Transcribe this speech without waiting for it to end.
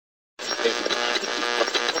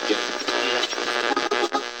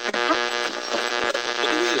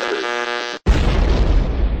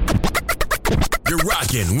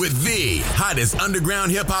rocking with the hottest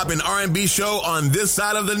underground hip-hop and R&B show on this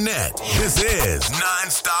side of the net. This is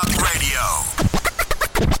NonStop Radio.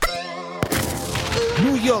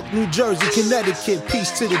 New York, New Jersey, Connecticut,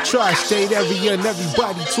 peace to the tri-state area and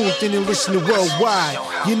everybody tuned in and listening worldwide.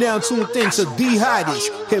 You're now tuned in to the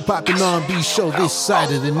hottest hip-hop and R&B show this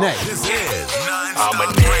side of the net. This is I'm a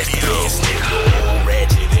NonStop nasty Radio. ass nigga,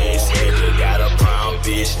 ratchet ass nigga, got a brown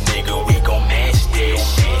bitch nigga, we gon' match that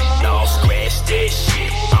shit, don't scratch that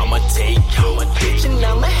shit, I'ma take your bitch and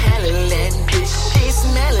I'ma handle that bitch, she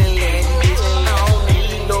smelling that bitch, I don't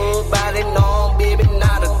need nobody, no baby,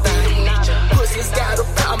 not a thing, pussy's got a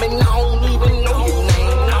problem and I don't even know your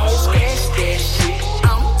name, don't scratch that shit,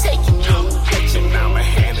 I'm taking your bitch and I'ma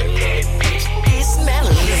handle that bitch, she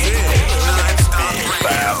smelling that bitch,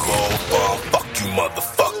 504, fuck you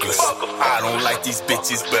motherfuckers. I don't like these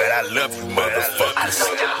bitches, but I love you motherfuckers.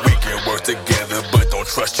 We can work together, but don't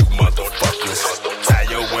trust you motherfuckers. Tie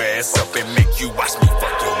your ass up and make you watch me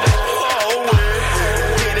fuck your mother.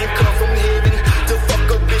 We didn't come from heaven to fuck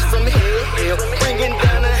a bitch from hell. Bringing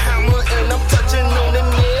down a hammer and I'm touching on the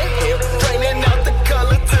nail. Draining out the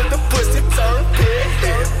color till the pussy turn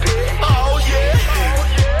pale. Oh yeah.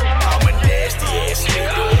 I'm a nasty ass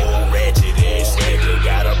nigga, old ratchet ass nigga.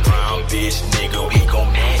 Got a brown bitch nigga, we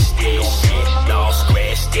gon' match that shit. Don't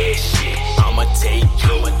scratch that shit. I'ma take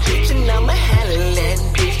your bitch and I'ma handle that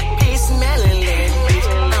bitch. Be smelling that bitch.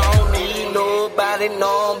 I don't need nobody,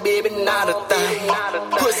 no baby, not a thing.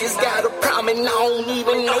 Pussy's got a problem and I don't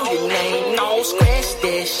even know your name. Don't scratch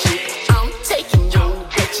that shit. I'm taking your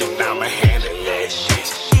bitch and I'ma handle that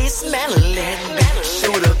bitch. Be smelling that bitch.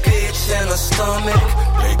 Shoot a bitch in the stomach.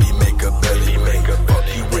 Baby, make a belly, make a fuck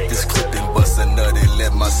you with this clip and bust a nut and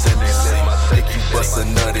let my sentence sing. Make you bust a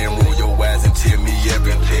nut and roll your eyes and tell me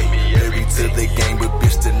everything. Married to the game, but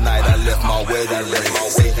bitch tonight I left my wedding ring.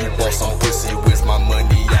 Say you bought some pussy, where's my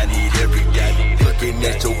money? I need every day. Looking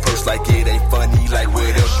at your purse like it ain't funny, like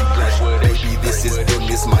what else you like? Baby, this is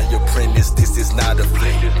business, my apprentice, this is not a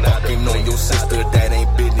fling. Fucking on your sister, that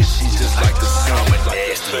ain't business, she just like the sun. I'm a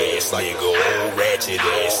nasty ass nigga, old ratchet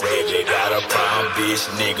ass nigga. Got a brown bitch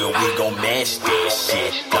nigga, we gon' match that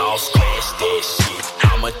shit. Don't scratch that shit.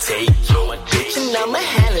 I'ma take your bitch and I'ma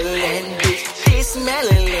handle that bitch. She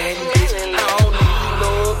smelling that bitch. I don't need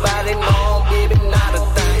nobody, no baby, not a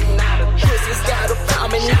thing. Pussy's got a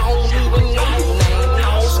problem and I don't even know your name.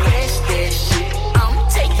 Don't scratch that shit. I'm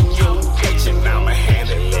taking your bitch and I'ma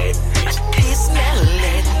handle that bitch. She smelling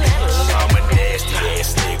that bitch. I'm a nasty ass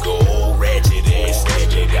nigga, old ratchet ass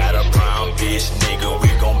nigga. Got a brown bitch nigga, we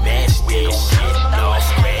gon' match that shit. Don't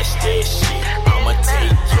scratch that shit. I'ma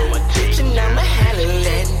take your bitch and I'ma handle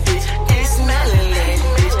that bitch. She smelling that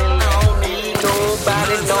bitch. I don't need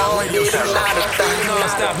nobody, no baby, not a thing.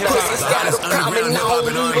 Pussy's got a problem and I don't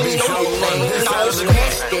even know your name. Don't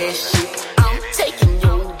scratch that shit. I'm taking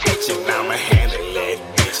your bitch and I'ma handle that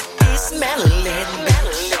bitch. She smelling that bitch.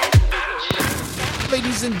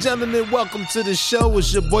 Ladies and gentlemen, welcome to the show.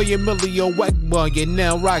 It's your boy Emilio Wackboy. You're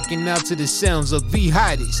now rocking out to the sounds of the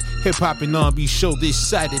hottest hip-hop and R&B show this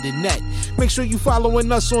side of the net. Make sure you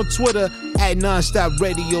following us on Twitter at NonStop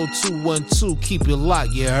Radio 212. Keep it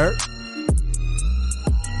locked, you heard?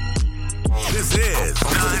 This is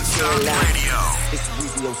NonStop Radio. It's the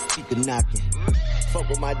reason your speaker knocking. Fuck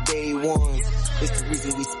with my day ones. It's the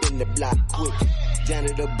reason we spin the block quick.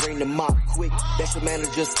 Janitor bring the mop quick. That's your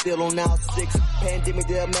manager still on now 6. Pandemic,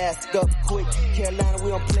 they'll mask up quick. Carolina, we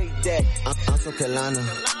don't play that. I'm from Carolina.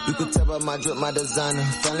 You can tell by my drip, my designer.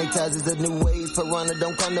 Family ties is the new wave. Piranha,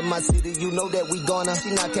 don't come to my city. You know that we gonna.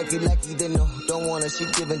 She not khaki lucky, then no, don't wanna. She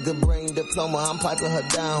giving good brain diploma. I'm piping her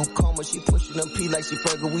down. Coma, she pushing them P like she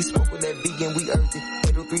Fergal. We smoke with that vegan, we earthy.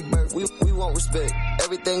 803 bird, we want respect.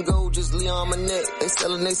 Everything go, just Leon my neck. They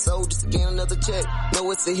selling they soul just to gain another check. Know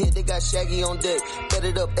it's a hit, they got Shaggy on deck. Bet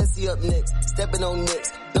it up, SC up next. Stepping on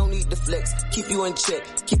next, no need to flex. Keep you in check,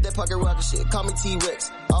 keep that pocket rocket shit. Call me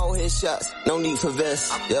T-Rex, all headshots, no need for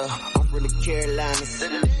vests. Yeah, I'm from the Carolinas.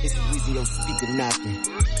 It's the reason your speaker knocking.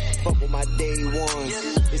 Fuck with my day ones.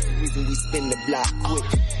 It's the reason we spin the block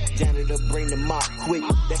quick. Janitor bring the mop quick.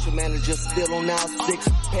 That's your manager still on now 6.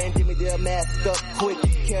 Pandemic, they'll mask up quick.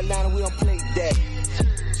 Carolina, we don't play that.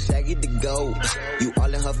 Shaggy the goat. You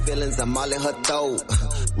all in her feelings, I'm all in her throat.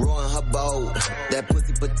 Ruin her boat. That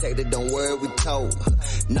pussy protected, don't worry, we told.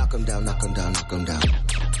 Knock him down, knock him down, knock him down.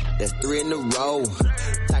 That's 3 in a row.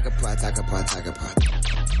 Tiger pride, tiger pride, tiger pride.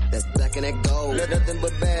 That's black and that gold. Nothing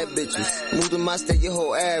but bad bitches. Move to my state, your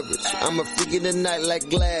whole average. I'm a freak in the night like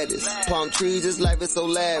Gladys. Palm trees, this life is so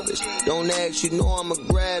lavish. Don't ask, you know I'ma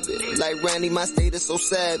grab it. Like Randy, my state is so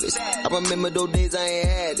savage. I remember those days I ain't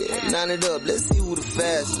had it. Line it up, let's see who the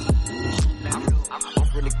fastest.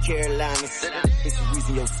 from the Carolinas. It's the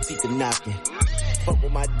reason your speaker knocking. Fuck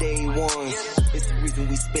with my day ones. It's the reason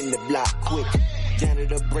we spin the block quick.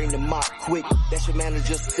 Janitor bring the mop quick. That's your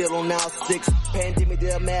manager still on aisle 6. Pandemic,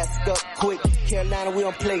 they'll mask up quick. Carolina, we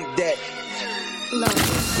don't play that. The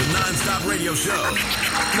NonStop Radio Show.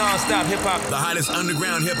 NonStop Hip Hop. The hottest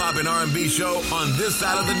underground hip hop and R&B show on this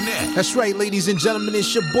side of the net. That's right, ladies and gentlemen.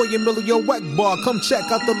 It's your boy Emilio Wackbar. Come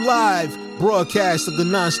check out the live broadcast of the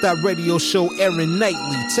NonStop Radio Show airing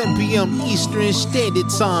nightly, 10 p.m. Eastern Standard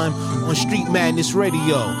Time on Street Madness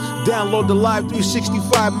Radio. Download the Live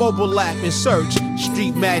 365 mobile app and search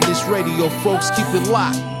Street Madness Radio, folks. Keep it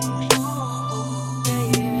locked.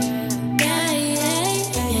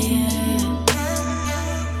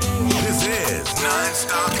 This is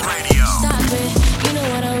NonStop Radio. Stop it, you know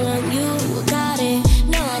what I want, you got it.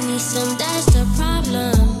 No, I need some, that's the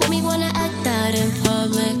problem. Make me wanna act out in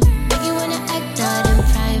public. Out in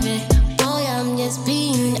private, boy, I'm just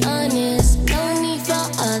being honest. No need for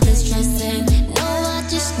others stressing. No, I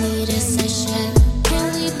just need a session.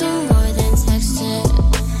 Can we do more than texting?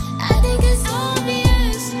 I think it's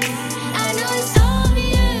obvious. I know it's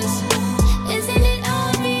obvious. Isn't it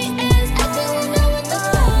obvious? I think we know what the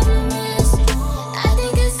problem is. I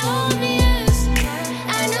think it's obvious.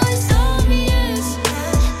 I know it's obvious.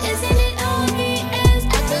 Isn't it obvious? I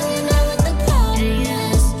think we know what the problem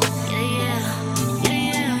is.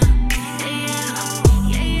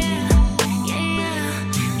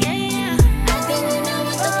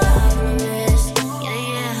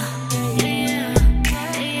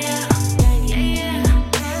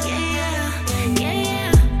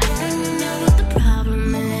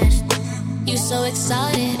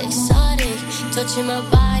 Exotic, touching my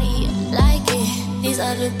body, like it. These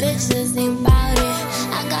other bitches ain't bout it.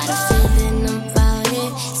 I got a feeling about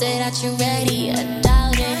it. Say that you're ready, I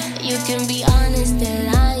doubt it. You can be honest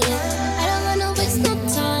and lying. I don't wanna waste no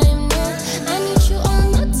time, no. I need you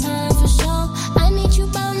on my time for sure. I need you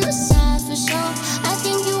by my side for sure. I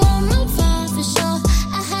think you on my vibe for sure.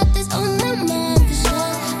 I had this on my mind for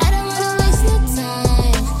sure. I don't wanna waste no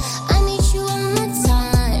time. I need you on my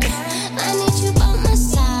time. I need you by my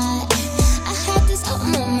side. I had this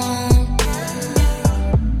on my mind.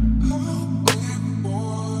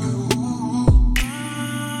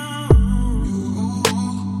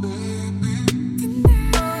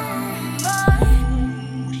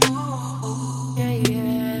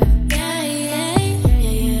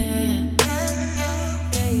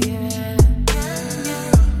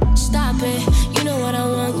 Stop it, you know what I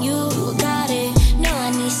want, you got it. No,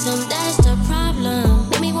 I need some, that's the problem.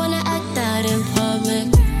 Make me wanna act out in public.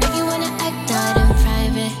 Make you wanna act out in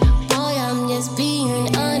private. Boy, I'm just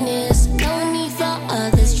being honest. No need for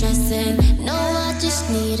others stressing. No, I just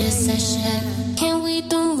need a session. Can we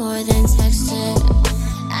do more than texting?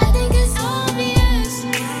 I think it's obvious.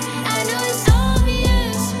 I know it's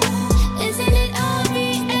obvious. Isn't it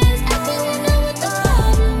obvious? I think we know what the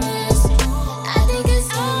problem is. I think it's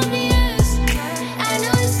obvious. I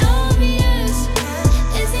know it's obvious.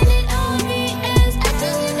 Isn't it obvious? I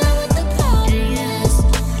think we know what the problem is.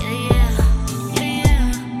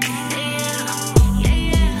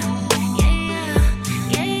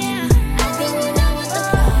 I think we know what the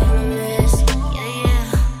problem is.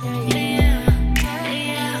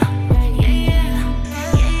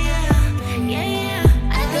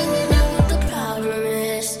 I think we know what the problem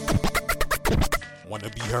is. Want to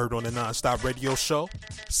be heard on the NonStop Radio Show?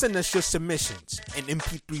 Send us your submissions in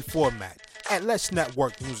MP3 format at Let's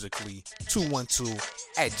Network Musically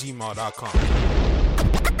 212@gmail.com.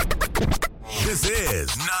 This is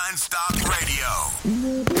NonStop Radio.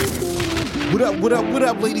 What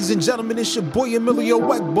up, ladies and gentlemen? It's your boy Emilio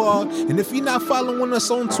Wackbar. And if you're not following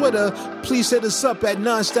us on Twitter, please hit us up at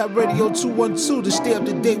NonStop Radio 212 to stay up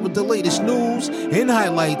to date with the latest news and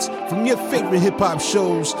highlights from your favorite hip-hop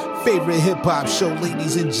shows. Favorite hip-hop show,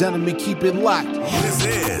 ladies and gentlemen, keep it locked. This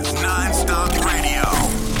is NonStop Radio.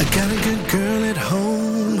 I got a good girl at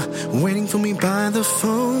home, waiting for me by the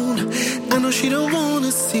phone. I know she don't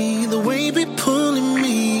wanna see the way we pulling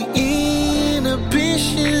me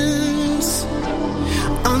inhibitions.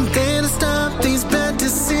 I'm there to stop these bad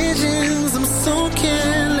decisions. I'm so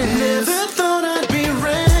careless. Never thought I'd be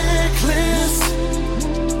reckless.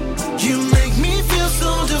 You make me feel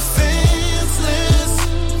so defenseless.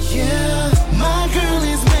 Yeah, my girl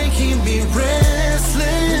is making me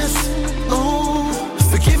restless. Oh,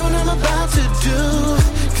 forgive what I'm about to do,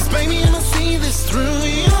 'cause baby, I'ma see this through.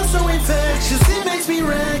 You're so infectious, it makes me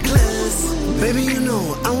reckless. Baby, you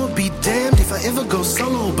know I would be damned if I ever go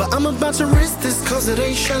solo, but I'm about to risk this 'cause it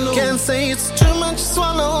ain't shallow. Can't say it's too much to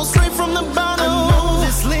swallow, straight from the bottle. I know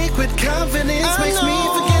this liquid confidence makes me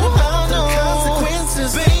forget about the consequences.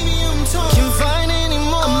 answers. Baby, I'm torn. Can't find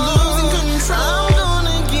anymore. I'm losing control. I'm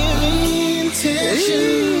gonna give you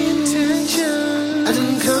intention. I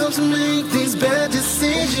didn't come to make these bad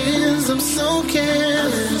decisions. I'm so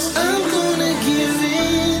careless. I'm gonna give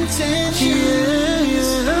intention.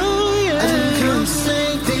 I didn't come to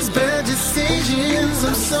make these bad decisions.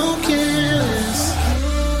 I'm so careless.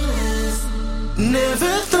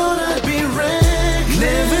 Never thought I'd be reckless.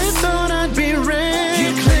 Never thought I'd be reckless. You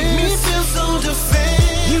make me feel so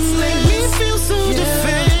defenseless. You make me feel so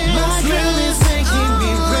defenseless. My girl is making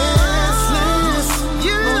me restless.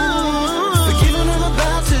 Forgive what I'm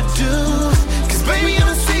about to do. 'Cause baby,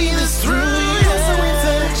 I'ma see this through. You're so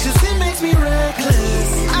infectious, it makes me reckless.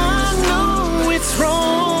 I know it's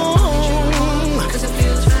wrong,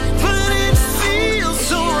 but it feels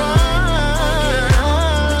so right.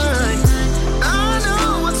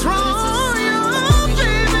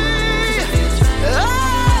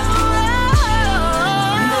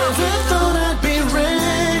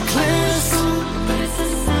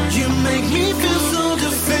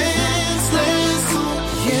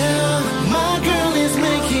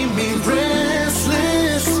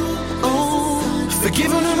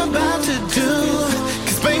 Forgive what I'm about to do,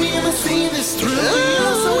 'cause baby, I'ma see this through.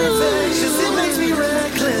 You're so infectious, it makes me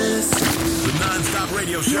reckless. The Non-Stop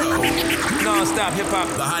Radio Show. Non-Stop Hip-Hop.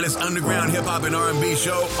 The hottest underground hip-hop and R&B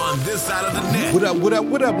show on this side of the net. What up, what up,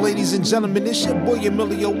 what up, ladies and gentlemen? It's your boy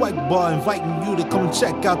Emilio Whiteball inviting you to come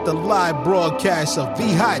check out the live broadcast of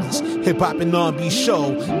the hottest hip-hop and R&B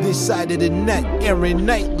show this side of the net, airing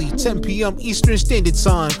nightly, 10 p.m. Eastern Standard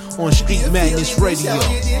Time on Street Madness Radio.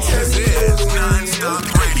 This is Non-Stop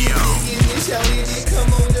Radio.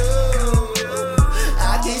 Come on up.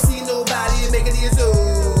 I can't see nobody making this up.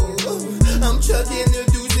 I'm chucking the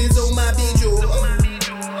deuces on my beach.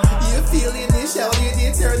 You feeling this, shout it,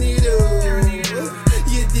 then turn it up.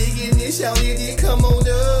 You digging this, shout it, then come on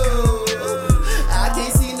up. I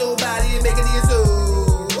can't see nobody making this up.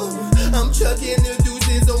 I'm chucking the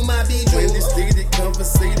deuces on my beach. When they stated,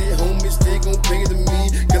 conversated, homies, they gon' pay to me.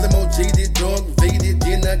 'Cause I'm all jaded, dog, faded,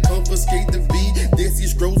 then I confiscate the beat. This he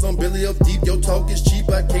scrolls on belly up deep, your talk is cheap.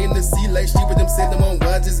 I came to see like sheep with them send them on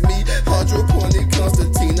wise as me. Hydroponic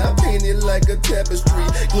Constantine, I painted like a tapestry.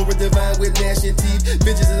 Glory divine with gnashing teeth.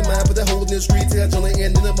 Bitches in mind, but the hole in the street. Tell John the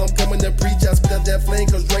end of them, I'm coming to preach. I spit out that flame,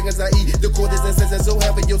 'cause dragons I eat. The court is incessant, so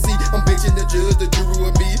have it, you'll see. I'm bitching the judge, the jury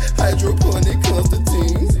will be Hydroponic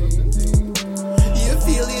Constantine. You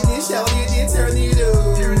feeling this, shout it, then turn it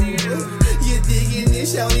up. You digging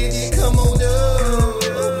this, shout it, then come on up.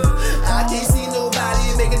 I can't see nobody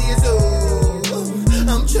making this up.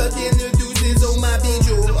 I'm chucking the deuces on my beach.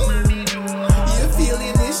 You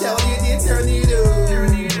feeling this, shout it, then turn it up.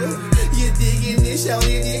 You digging this, shout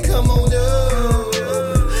it, then come on up.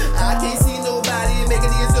 I can't see nobody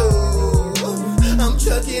making this up. I'm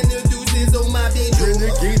chucking the deuces on my beach.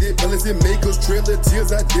 Renegaded, balancing makers, trailer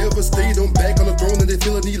tears, I devastate. I'm back on the throne and they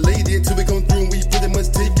feeling elated. Till we come through and we pretty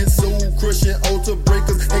much take it. Soul crushing, altar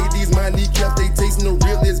breakers. Hey, these my kneecap, they tasting the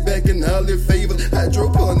realest back in olive favor.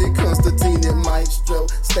 Hydroponic Constantine and Maestro.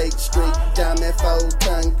 Stake straight, diamond fold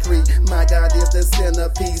concrete. My God is the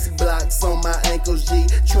centerpiece. Blocks on my ankles, G.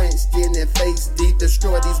 Trenched in and face deep.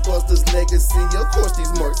 Destroy these busters' legacy. Of course,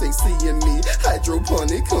 these marks they seeing me.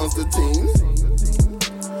 Hydroponic Constantine.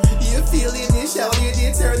 You feeling this, shout it,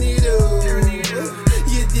 then turn it up.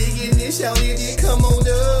 You digging this, shout it, then come on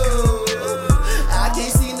up. I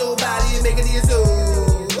can't see nobody making this up.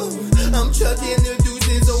 I'm chucking the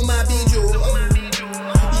deuces on my beach. You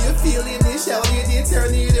feeling this, shout it, then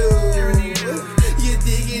turn it up. You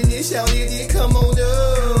digging this, shout it, then come on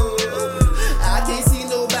up. I can't see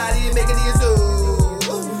nobody making this up.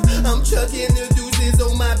 I'm chucking the deuces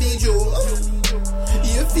on my beach.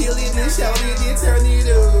 You feeling this, shout it, then turn it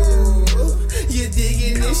up. You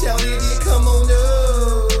digging this, shout it, then come on up.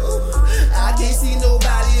 I can't see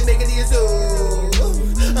nobody making this up.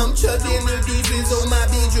 I'm chucking the deuces on my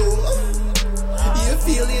beach. You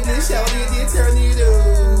feeling this, shout it, then turn it up.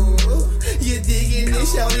 You digging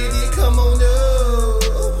this, shout it, then come on up.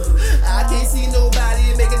 I can't see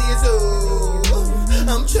nobody making this up.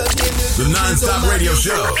 I'm chucking The Non-Stop Radio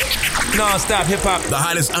Show. Non-Stop Hip-Hop. The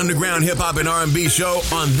hottest underground hip-hop and R&B show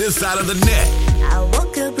on this side of the net. I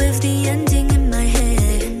woke up with the ending in my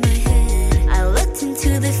head. I looked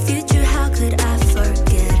into the future, how could I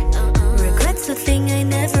forget? Regrets a thing I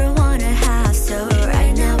never wanna have. So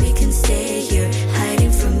right now we can stay here,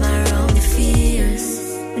 hiding from our own fears.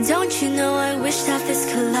 Don't you know I wish that this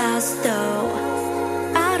could last though?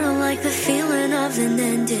 I don't like the feeling of an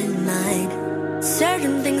end in mind.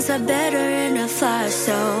 Certain things are better in a flash,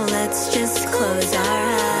 so let's just close our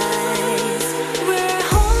eyes. We're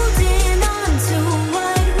holding on to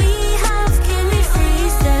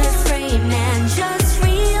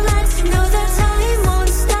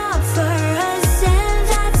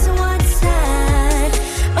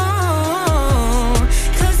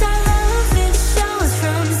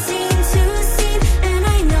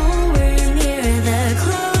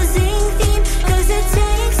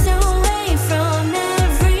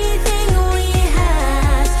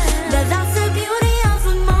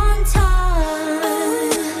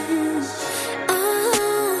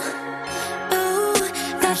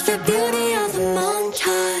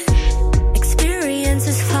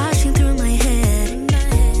dances flashing through my head.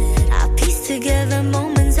 I piece together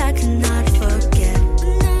moments I cannot forget.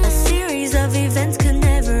 A series of events could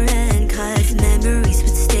never end, 'cause memories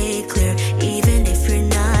would stay clear even if you're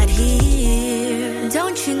not here.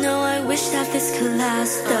 Don't you know I wish that this could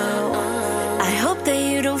last though. I hope that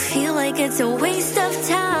you don't feel like it's a waste of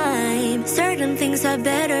time. Certain things are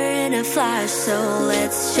better in a flash, so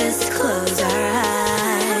let's just close our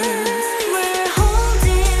eyes. We're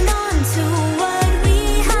holding on to what we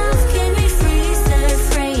have. Can we freeze the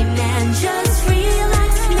frame and just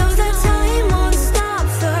relax? Know that time won't stop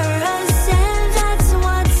for us, and that's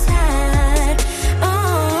what's sad.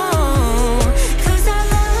 Oh, 'cause our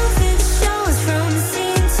love, it shows from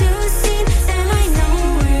scene to scene, and I know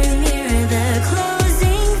we're near the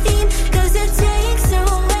closing theme, 'cause it takes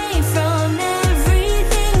away from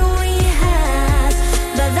everything we have.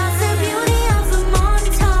 But that's the beauty of a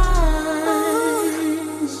montage.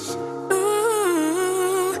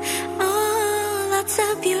 Ooh, oh, that's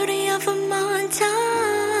the beauty of a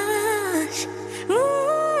montage. Ooh,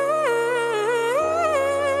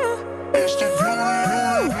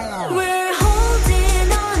 we're holding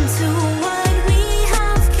on to what we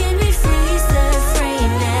have. Can we freeze the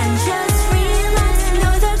frame and just relax?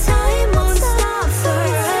 Know that time won't stop for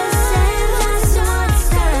us, and that's what's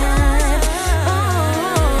sad. Oh,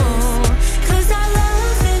 'cause our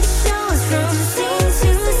love, it shows from scene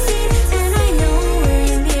to scene, and I know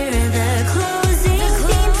we're near the closing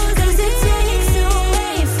theme, 'cause it takes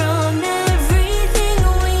away from everything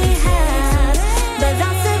we have. But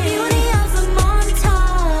that's the beauty of a montage.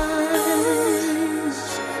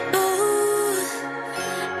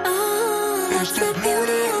 Oh, that's the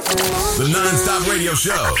beauty of a montage. The NonStop Radio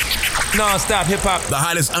Show. Non-stop hip-hop. The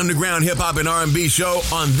hottest underground hip-hop and R&B show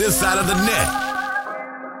on this side of the net.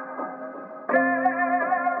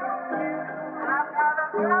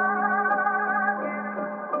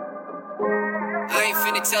 I ain't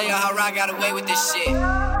finna tell y'all how I got away with this shit.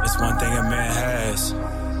 It's one thing a man has.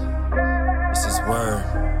 It's his word.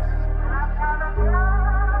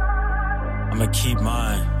 I'ma keep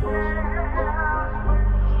mine.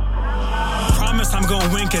 Promise I'm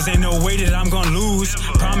gon' win, 'cause ain't no way that I'm gon' lose.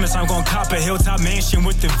 Promise I'm gon' cop a hilltop mansion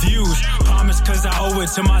with the views. Promise 'cause I owe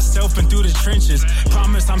it to myself and through the trenches.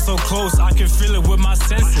 Promise I'm so close, I can feel it with my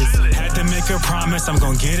senses. Had to make a promise, I'm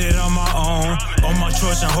gon' get it on my own. On my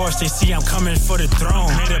Trojan horse, they see I'm coming for the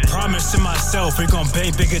throne. Made a promise to myself, we gon'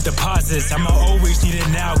 pay bigger deposits. I'ma always need it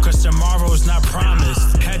now, 'cause tomorrow's not promised.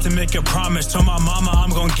 Had to make a promise, told my mama I'm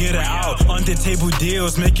gon' get her out. Under table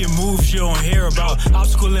deals, making moves you don't hear about.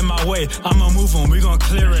 Obstacle in my way, I'ma move on, we gon'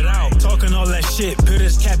 clear it out. Talking all that shit, put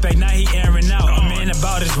his cap back, now he airing out. A man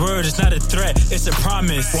about his word, it's not a threat, it's a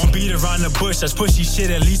promise. Won't beat around the bush, that's pushy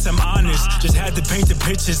shit, at least I'm honest. Just had to paint the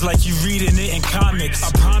pictures like you reading it in comics.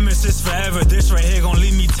 I promise it's forever, this right here gon'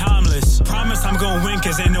 leave me timeless. Promise I'm gon' win,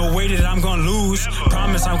 'cause ain't no way that I'm gon' lose.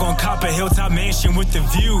 Promise I'm gon' cop a hilltop mansion with the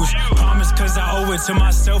views. Promise 'cause I owe it to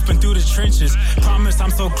myself and through the trenches. Promise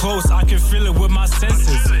I'm so close, I can feel it with my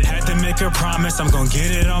senses. Had to make a promise, I'm gon'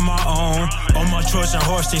 get it on my own. On my Trojan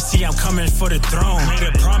horse, they see I'm coming for the throne. Made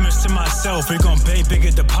a promise to myself, we gon' pay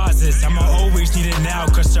bigger deposits. I'ma always need it now,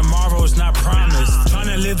 'cause tomorrow's not promised.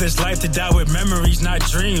 Tryna live this life to die with memories, not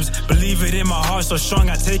dreams. Believe it in my heart so strong,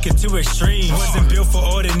 I take it to extremes. Wasn't built for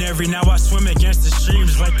ordinary, now I swim against the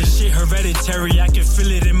streams. Like the shit hereditary, I can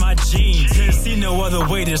feel it in my genes. Couldn't see no other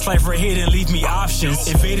way, this life right here didn't leave me options.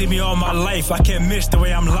 Invaded me all my life, I can't miss the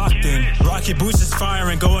way I'm locked in. Rocket boots is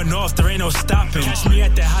firing, going off, there ain't no stopping. Catch me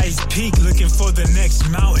at the highest peak, looking for the next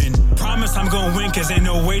mountain. Promise I'm gon' win, 'cause ain't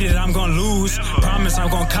no way that I'm gon' lose. Promise I'm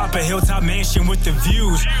gon' cop a hilltop mansion with the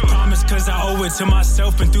views. Promise 'cause I owe it to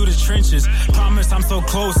myself and through the trenches. Promise I'm so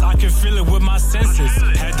close, I can feel it with my senses.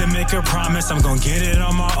 Had to make a promise, I'm gon' get it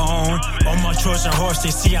on my own. On my Trojan horse,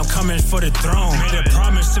 they see I'm coming for the throne. Made a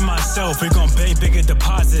promise to myself, we gon' pay bigger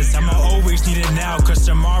deposits. I'ma always need it now, 'cause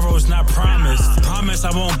tomorrow's not promised. Promise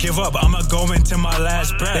I won't give up, I'ma go into my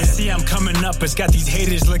last breath. They see I'm coming up, it's got these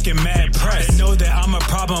haters looking mad pressed. They know that I'm a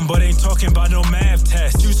problem, but ain't talking about no math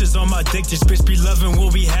test. Juices on my dick, this bitch be loving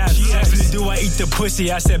what we have. She asked me, do I eat the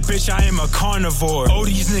pussy? I said, bitch, I am a carnivore. Oh,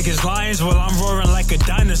 these niggas lions? Well, I'm roaring like a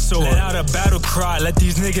dinosaur. Let out a battle cry, let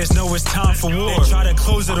these niggas know it's time for war. They try to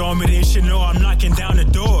close it on me, they should know I'm knocking down the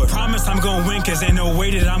door. Promise I'm gon' win, 'cause ain't no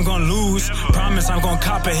way that I'm gon' lose. Promise I'm gon'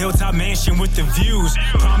 cop a hilltop mansion with the views.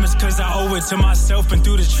 Promise 'cause I owe it to myself and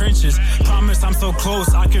through the trenches. Promise I'm so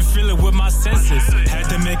close, I can feel it with my senses. Had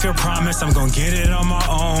to make a promise, I'm gon' get it on my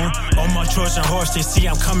own. On my Trojan horse, they see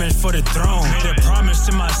I'm coming for the throne. Made a promise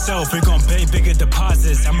to myself, we gon' pay bigger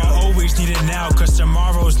deposits. I'ma always need it now, 'cause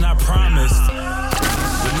tomorrow's not promised.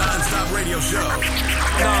 The NonStop Radio Show.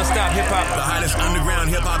 NonStop Hip Hop. The hottest underground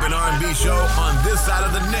hip hop and R&B show on this side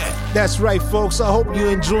of the net. That's right, folks. I hope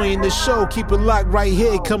you're enjoying the show. Keep it locked right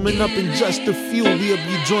here. Coming up in just a few, we'll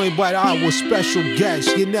be joined by our special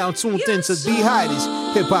guest. You're now tuned into the hottest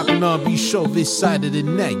hip hop and R&B show this side of the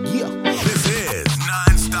net. Yeah. This is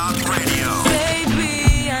NonStop Radio.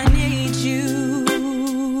 Baby, I need you.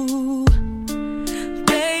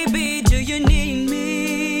 Baby, do you need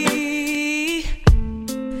me?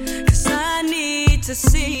 'Cause I need to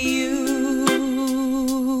see you.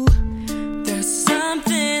 There's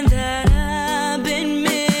something that I've been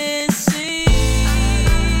missing. I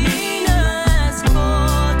mean to ask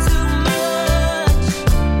for too much,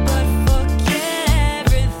 but forget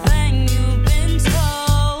everything you've been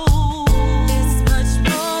told. It's much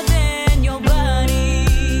more than your body,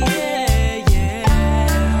 yeah, yeah.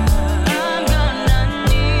 I'm gonna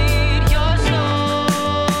need your soul.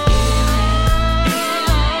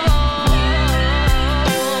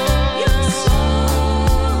 Your soul.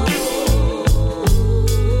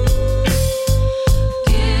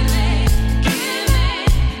 Give me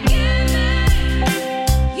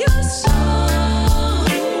your soul.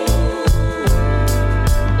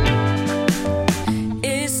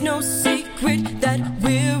 It's no secret that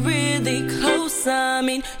we're really close. I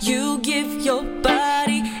mean, you give your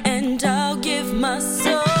body and I'll give my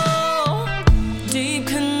soul. Deep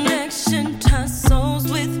connection ties souls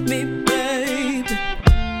with me, baby.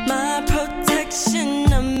 My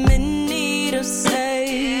protection, I'm in need of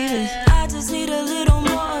saving. I just need a little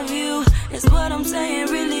more of you, is what I'm saying,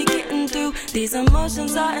 really getting through. These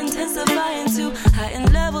emotions are intensifying to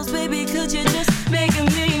heightened levels, baby, could you just make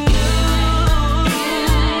me new?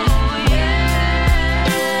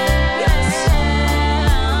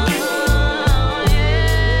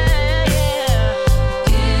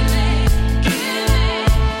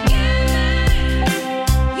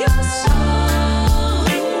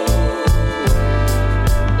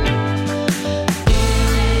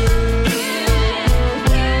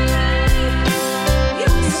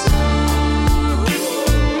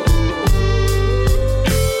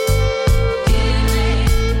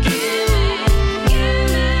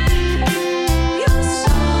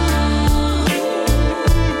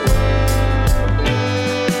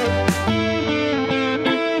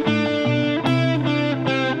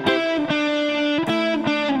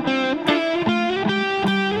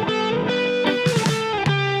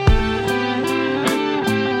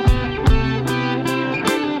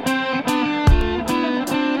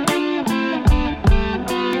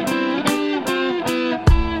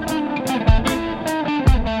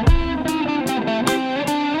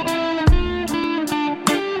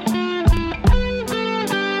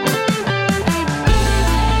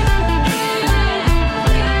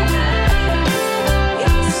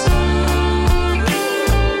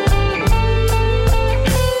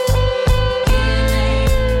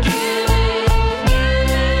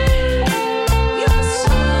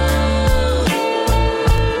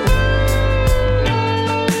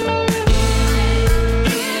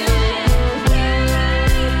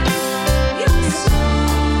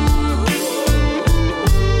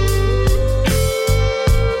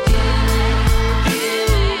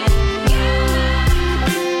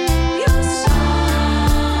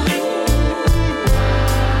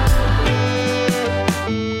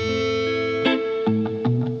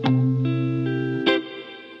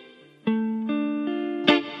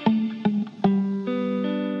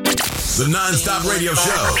 The NonStop Radio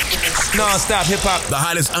Show. NonStop Hip Hop. The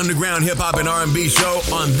hottest underground hip hop and R&B show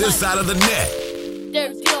on this side of the net.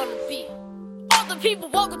 There's gonna be all the people,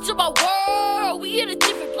 welcome to my world. We in a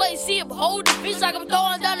different place, see him holding fish like I'm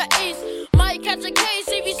throwing down the ace. Might catch a case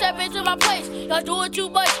if you step into my place. Y'all doing too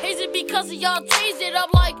much, hazing because of y'all tasting.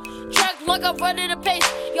 I'm like, track like I'm running a pace.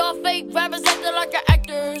 Y'all fake rappers acting like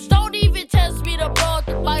actors. Don't even test me to blow up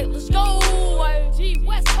the light. Let's go. IMG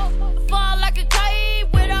West Coast, fly like a kite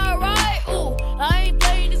when I ride. Ooh, I ain't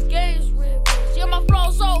playing these games with bitch. Yeah, my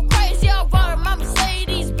flow so crazy. I'm riding my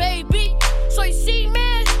Mercedes, baby. So you see,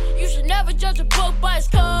 man, you should never judge a book by its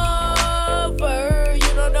cover.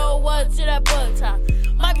 You don't know what's in that book top.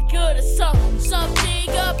 Might be good or something. Something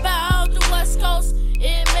about the West Coast,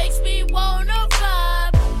 it makes me wanna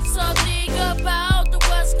vibe. Something about the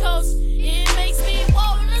West Coast, it makes me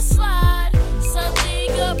wanna slide.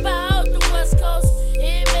 Something about the West Coast,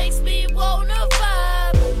 it makes me wanna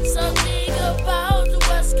vibe. Something about the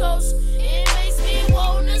West Coast, it makes me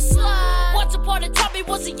wanna slide. Once upon a time, he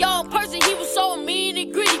was a young person. He was so mean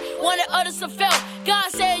and greedy, wanted others to fail.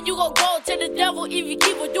 God said you gon' go to the devil if you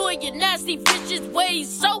keep on doing your nasty vicious ways.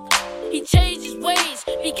 So he changed his ways,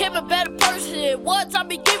 became a better person. One time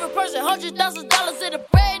he gave a person $100,000 in a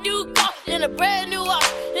bread. brand new car, in a brand new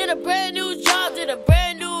house, in a brand new job, in a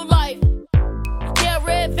brand new life. Yeah,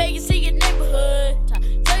 red Vegas in your neighborhood.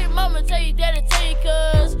 Tell your mama, tell your daddy, tell your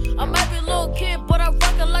cuz. I might be a little kid, but I'm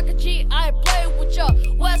rockin' like a G. I ain't playing with y'all.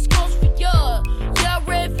 West Coast for y'all. Yeah,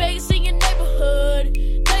 red Vegas in your neighborhood.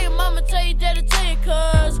 Tell your mama, tell your daddy, tell your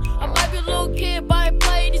cuz. I might be a little kid, but I ain't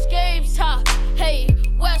playing these games. Ha, hey,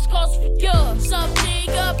 West Coast for y'all. Something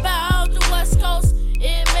about the West Coast,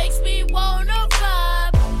 it makes me wanna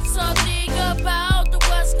vibe. Something about the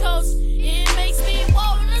West Coast, it makes me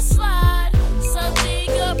wanna slide. Something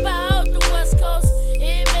about the West Coast,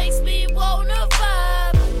 it makes me wanna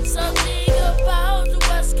vibe. Something about the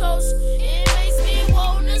West Coast, it makes me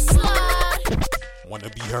wanna slide. Want to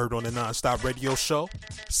be heard on the NonStop Radio Show?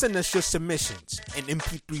 Send us your submissions in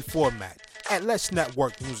MP3 format at Let's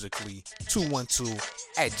Network Musically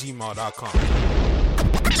 212@gmail.com.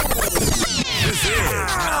 This is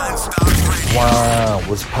NonStop Radio. Wow,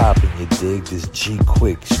 what's poppin', you dig? This G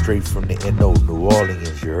Quick, straight from the NO, New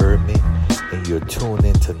Orleans, you heard me? And you're tuned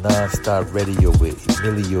into NonStop Radio with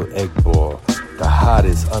Emilio Egbar, the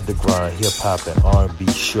hottest underground hip-hop and R&B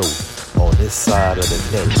show on this side of the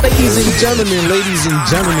net. Ladies and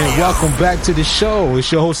gentlemen, welcome back to the show.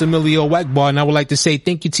 It's your host, Emilio Egbar, and I would like to say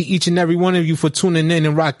thank you to each and every one of you for tuning in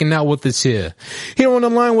and rocking out with us here. Here on the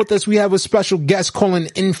line with us, we have a special guest calling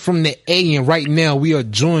in from the A, and right now we are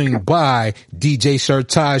joined by DJ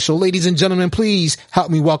SirTaj. So ladies and gentlemen, please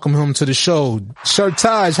help me welcome him to the show.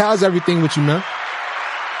 SirTaj, how's everything with you, man?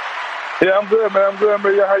 Yeah, I'm good, man. I'm good,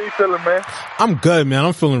 man. How you feeling, man? I'm good, man.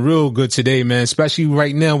 I'm feeling real good today, man. Especially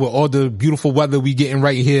right now with all the beautiful weather we getting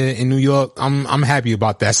right here in New York. I'm happy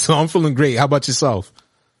about that. So I'm feeling great. How about yourself?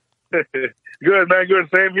 Good, man. Good.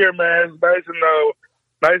 Same here, man. It's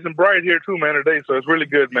nice and bright here too, man, today. So it's really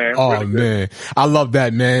good, man. Oh, really man. I love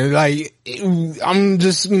that, man. Like, I'm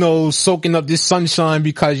just, soaking up this sunshine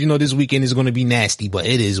because, this weekend is going to be nasty, but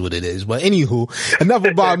it is what it is. But anywho, enough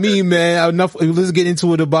about me, man. Let's get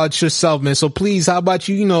into it about yourself, man. So please, how about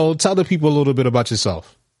you, tell the people a little bit about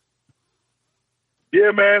yourself.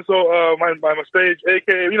 Yeah, man. So, my stage,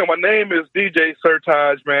 aka, my name is DJ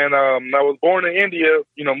SirTaj, man. I was born in India,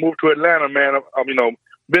 moved to Atlanta, man.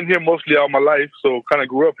 Been here mostly all my life, so kind of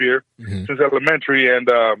grew up here since elementary, and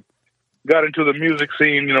got into the music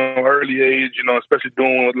scene, early age, especially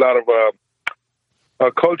doing a lot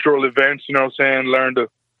of cultural events, learned to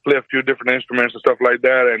play a few different instruments and stuff like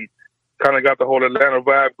that, and kind of got the whole Atlanta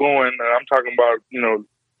vibe going. I'm talking about,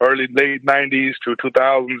 late 90s to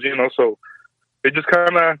 2000s, so it just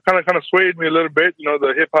kind of swayed me a little bit.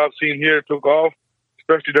 The hip hop scene here took off,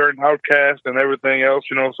 especially during Outkast and everything else,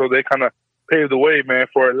 so they kind of paved the way, man,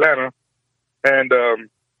 for Atlanta. And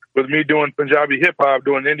with me doing Punjabi hip-hop,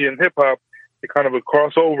 doing Indian hip-hop, it kind of a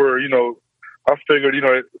crossover, I figured,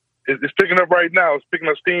 it's picking up right now. It's picking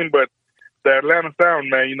up steam, but the Atlanta sound,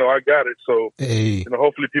 man, I got it. So,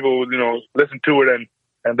 hopefully people will, listen to it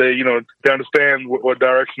and they, they understand what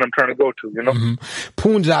direction I'm trying to go to,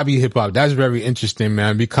 Punjabi hip-hop, that's very interesting,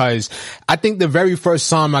 man, because I think the very first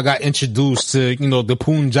time I got introduced to, the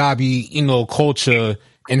Punjabi, culture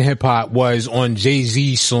in hip hop was on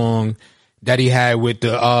Jay-Z's song that he had with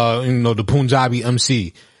the Punjabi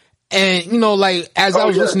MC. And, as I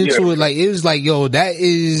was listening to it, it was like, yo, that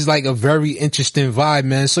is like a very interesting vibe,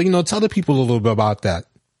 man. So, tell the people a little bit about that.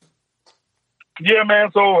 Yeah,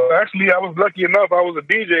 man. So actually I was lucky enough. I was a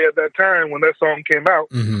DJ at that time when that song came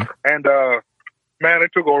out. And, man,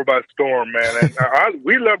 it took over by storm, man. And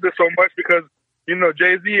we loved it so much because,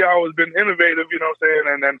 Jay-Z always been innovative,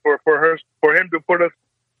 and then for him to put us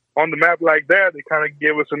on the map like that, it kind of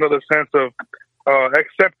gave us another sense of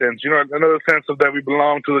acceptance, another sense of that we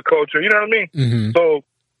belong to the culture, you know what I mean? So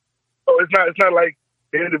it's not like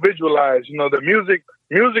individualized, the music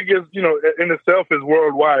is, in itself is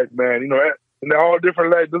worldwide, man, and all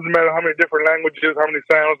different, it doesn't matter how many different languages, how many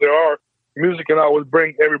sounds there are, music can always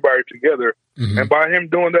bring everybody together. And by him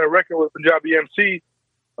doing that record with Punjabi MC,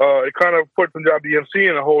 it kind of put Punjabi MC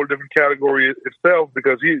in a whole different category itself,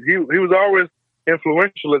 because he was always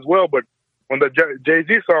influential as well. But when the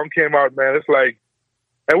Jay-Z song came out, man, it's like,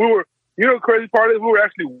 and we were, the crazy part is we were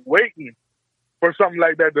actually waiting for something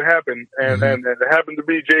like that to happen, and it happened to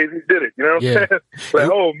be Jay-Z did it, what I'm saying? Like,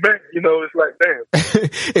 oh man, it's like, damn.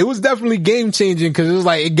 It was definitely game changing, because it was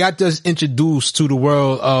like, it got us introduced to the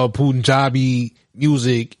world of Punjabi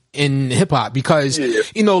music in hip hop, because,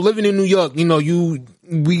 living in New York, we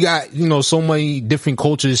got, so many different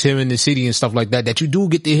cultures here in the city and stuff like that you do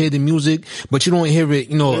get to hear the music, but you don't hear it,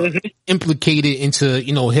 implicated into,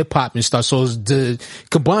 hip hop and stuff. So to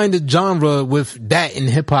combine the genre with that in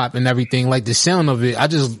hip hop and everything, like the sound of it, I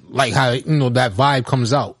just like how, that vibe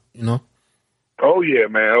comes out, Oh yeah,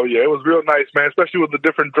 man. Oh yeah, it was real nice, man. Especially with the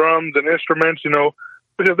different drums and instruments,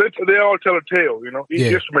 because they all tell a tale.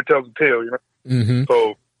 Each instrument tells a tale. Mm-hmm.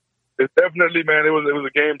 So it's definitely, man. It was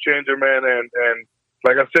a game changer, man. And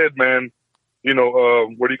like I said, man,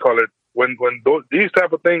 what do you call it? When these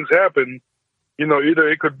type of things happen, either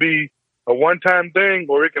it could be a one-time thing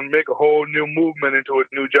or it can make a whole new movement into a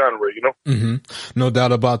new genre. Mm-hmm. No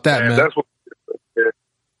doubt about that, man. That's what. Yeah.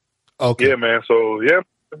 Okay. Yeah, man. So yeah.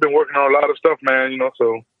 I've been working on a lot of stuff, man,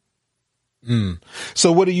 so.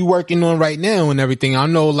 So what are you working on right now and everything? I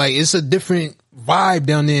know, like, it's a different vibe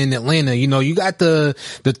down there in Atlanta. You got the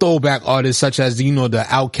throwback artists such as, the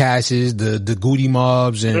Outkast, the Goody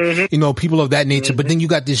Mobs and, people of that nature. But then you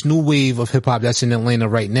got this new wave of hip hop that's in Atlanta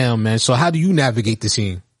right now, man. So how do you navigate the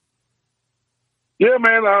scene? Yeah,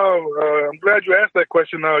 man, I'm glad you asked that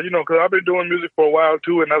question, because I've been doing music for a while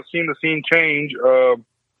too, and I've seen the scene change.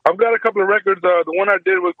 I've got a couple of records. The one I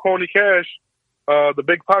did with Coney Cash, The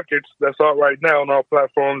Big Pockets, that's out right now on all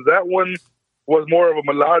platforms. That one was more of a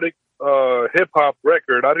melodic hip-hop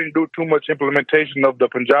record. I didn't do too much implementation of the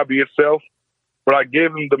Punjabi itself, but I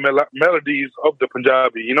gave them the melodies of the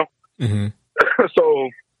Punjabi, Mm-hmm. So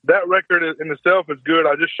that record in itself is good.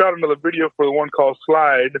 I just shot another video for the one called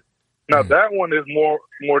Slide. Now, that one is more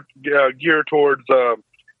geared towards the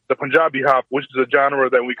Punjabi hop, which is a genre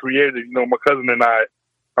that we created, my cousin and I.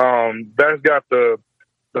 That's got the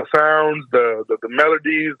sounds, the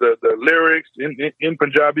melodies, the lyrics in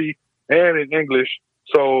Punjabi and in English.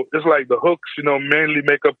 So it's like the hooks, mainly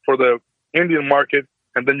make up for the Indian market,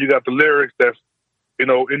 and then you got the lyrics that's,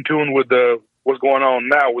 in tune with what's going on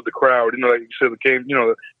now with the crowd. Like you said, it came,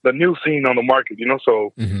 the new scene on the market.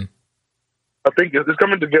 So I think it's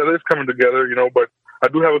coming together. It's coming together. But I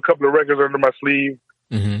do have a couple of records under my sleeve.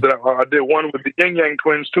 Mm-hmm. That I did one with the Yin Yang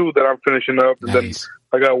Twins too that I'm finishing up, and then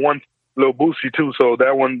I got one little Boosie too. So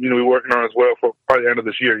that one, we're working on as well for probably the end of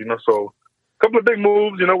this year. So a couple of big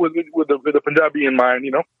moves, with the Punjabi in mind.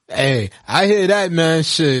 Hey, I hear that, man.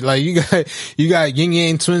 Shit, like you got Yin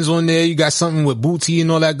Yang Twins on there. You got something with Booty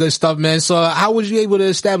and all that good stuff, man. So how was you able to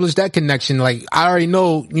establish that connection? Like I already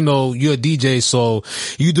know, you're a DJ, so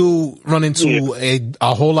you do run into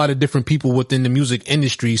a whole lot of different people within the music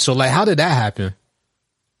industry. So like, how did that happen?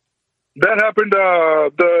 That happened,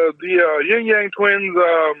 the Yin Yang Twins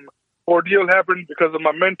ordeal happened because of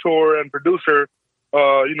my mentor and producer,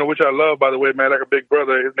 which I love, by the way, man, like a big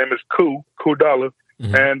brother. His name is Ku Dollar,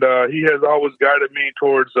 and he has always guided me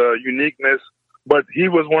towards uniqueness. But he's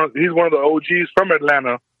one of the OGs from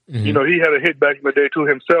Atlanta. He had a hit back in the day too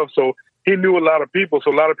himself, so he knew a lot of people.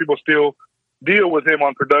 So a lot of people still deal with him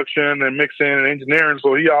on production and mixing and engineering.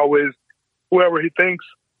 So he always, whoever he thinks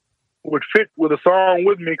would fit with a song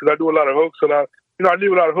with me, because I do a lot of hooks, and I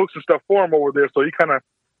leave a lot of hooks and stuff for him over there. So he kind of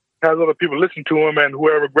has other people listen to him, and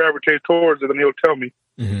whoever gravitates towards it, and he'll tell me,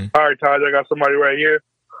 all right, Taj, I got somebody right here.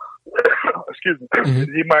 Excuse me.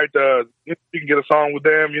 He might, you can get a song with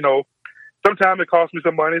them. Sometimes it costs me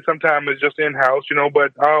some money, sometimes it's just in-house,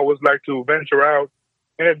 but I always like to venture out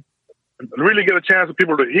and really get a chance for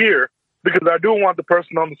people to hear, because I do want the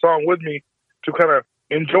person on the song with me to kind of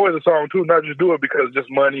enjoy the song too, not just do it because it's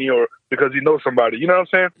just money or because you know somebody. You know what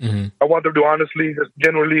I'm saying? I want them to honestly, just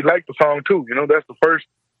genuinely like the song too. That's the first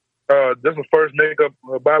makeup,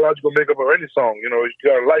 biological makeup of any song. You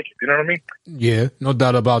gotta like it. You know what I mean? Yeah, no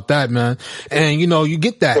doubt about that, man. And you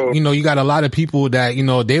get that. So, you got a lot of people that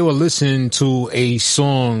they will listen to a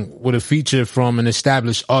song with a feature from an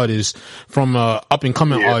established artist, from a up and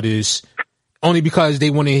coming artist, only because they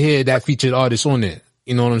want to hear that featured artist on it.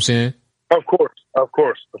 You know what I'm saying? Of course.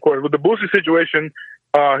 With the Boosie situation,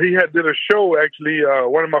 he did a show, actually.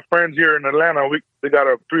 One of my friends here in Atlanta, they got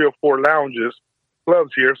 3 or 4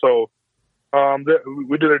 clubs here. So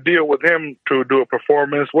we did a deal with him to do a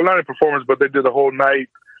performance. Well, not a performance, but they did a whole night.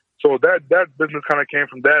 So that business kind of came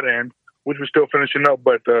from that end, which we're still finishing up.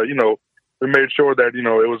 But, we made sure that,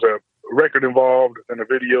 it was a record involved and a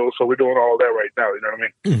video. So we're doing all that right now. You know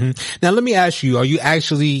what I mean? Now, let me ask you, are you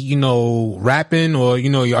actually, rapping, or, are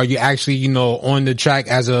you actually, on the track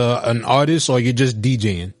as an artist, or you're just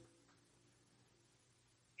DJing?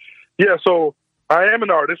 Yeah. So I am an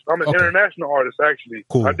artist. I'm an international artist, actually.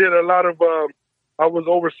 Cool. I did a lot of, I was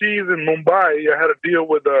overseas in Mumbai. I had a deal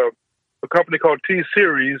with a company called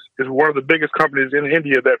T-Series. It's one of the biggest companies in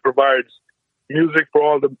India that provides music for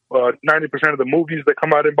all the 90% of the movies that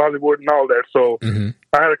come out in Bollywood and all that. So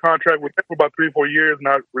I had a contract with them for about 3-4 years, and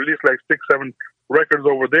I released like 6-7 records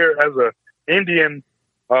over there as a Indian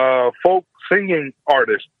folk singing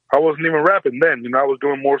artist. I wasn't even rapping then. I was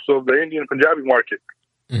doing more so the Indian Punjabi market.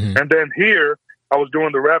 And then here, I was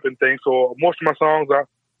doing the rapping thing. So most of my songs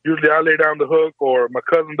usually I lay down the hook, or my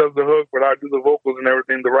cousin does the hook, but I do the vocals and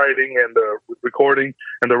everything, the writing and the recording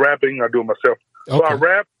and the rapping. I do it myself. Okay. So I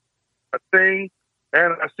rap, I sing,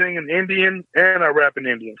 and I sing in Indian, and I rap in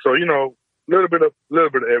Indian. So a little bit of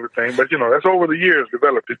everything, but that's over the years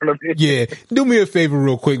developed. You know what I mean? Yeah. Do me a favor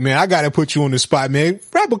real quick, man. I gotta put you on the spot, man.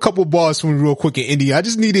 Rap a couple bars for me real quick in India. I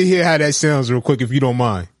just need to hear how that sounds real quick, if you don't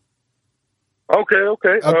mind. Okay.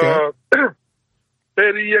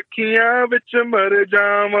 तेरी अखियां विच मर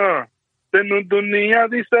जावां तेनू दुनिया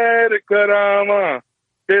दी सैर करावां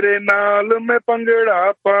तेरे नाल मैं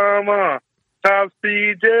पंगड़ा पावां top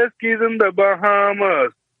speed jet skis in the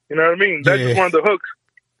Bahamas. You know what I mean? That's just one of the hooks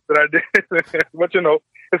that I did. But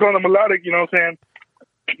it's on the melodic, you know what I'm saying?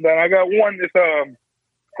 Then I got one, it's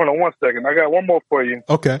hold on one second. I got one more for you.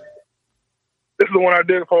 Okay. This is the one I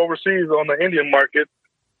did for overseas on the Indian market.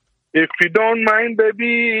 If you don't mind,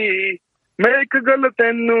 baby, मैं एक गल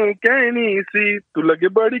तेनू कहनी सी तू लगे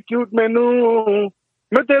बड़ी cute मैनू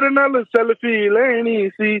मैं तेरे नाल सेल्फी लेनी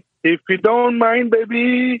सी if you don't mind,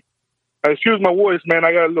 baby. Excuse my voice, man.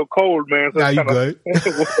 I got a little cold, man. So nah, you good.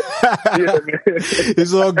 Yeah, man.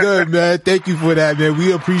 It's all good, man. Thank you for that, man.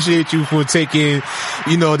 We appreciate you for taking,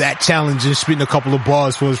 that challenge and spitting a couple of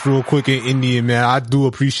bars for us real quick in Indian, man. I do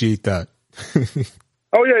appreciate that.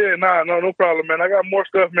 Oh, yeah. No problem, man. I got more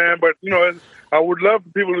stuff, man. But, I would love for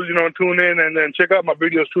people to, tune in and then check out my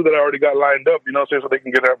videos, too, that I already got lined up, so they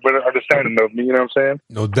can get a better understanding of me, you know what I'm saying?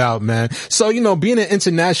 No doubt, man. So, being an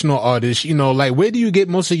international artist, where do you get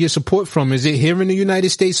most of your support from? Is it here in the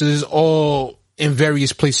United States, or is it all in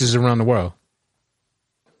various places around the world?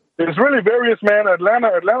 It's really various, man.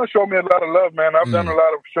 Atlanta showed me a lot of love, man. I've done a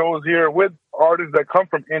lot of shows here with artists that come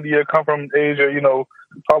from India, come from Asia,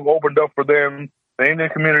 I've opened up for them. The Indian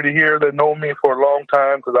community here that know me for a long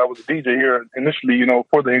time because I was a DJ here initially,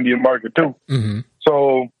 for the Indian market too. Mm-hmm.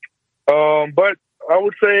 So, but I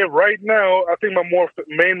would say right now, I think my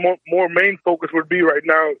more main focus would be right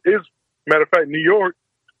now is, matter of fact, New York,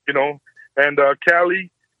 and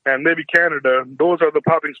Cali and maybe Canada. Those are the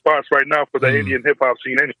popping spots right now for the Indian hip hop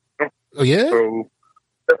scene. Anyway, Oh yeah. So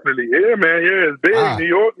definitely, yeah, man, yeah, it's big. New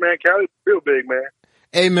York, man, Cali's real big, man.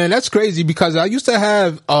 Hey man, that's crazy because I used to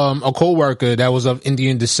have a coworker that was of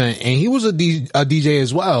Indian descent, and he was a DJ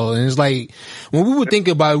as well. And it's like when we would think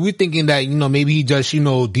about it, we're thinking that maybe he just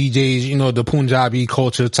DJs the Punjabi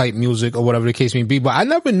culture type music or whatever the case may be. But I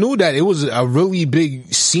never knew that it was a really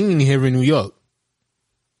big scene here in New York.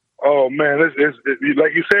 Oh man, it's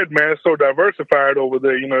like you said, man. It's so diversified over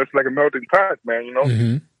there. It's like a melting pot, man.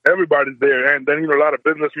 Mm-hmm. Everybody's there, and then a lot of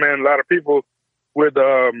businessmen, a lot of people with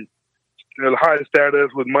high status,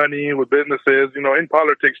 with money, with businesses, in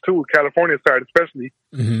politics too, California side especially.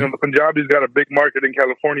 Mm-hmm. The Punjabis got a big market in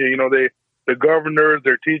California. The governors,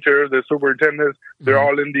 their teachers, their superintendents, they're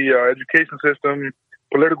all in the education system,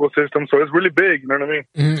 political system. So it's really big, you know what I mean?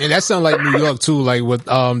 Mm-hmm. And that sounds like New York too, like with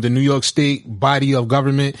the New York State body of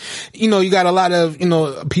government. You got a lot of,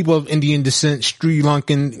 people of Indian descent, Sri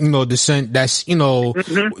Lankan, descent that's,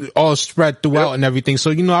 all spread throughout and everything.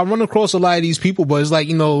 So, I run across a lot of these people, but it's like,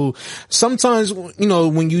 sometimes,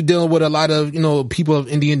 when you deal with a lot of, people of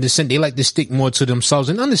Indian descent, they like to stick more to themselves,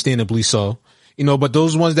 and understandably so. But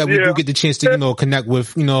those ones that we do get the chance to, connect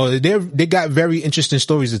with, they got very interesting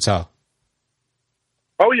stories to tell.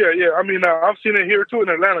 Oh, yeah. I mean, I've seen it here, too, in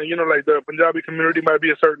Atlanta. Like the Punjabi community might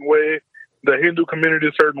be a certain way, the Hindu community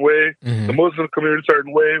a certain way, the Muslim community a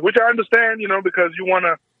certain way, which I understand, because you want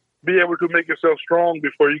to be able to make yourself strong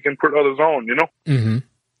before you can put others on, Mm-hmm.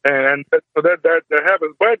 And so that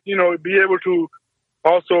happens. But, be able to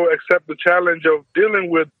also accept the challenge of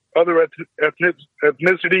dealing with other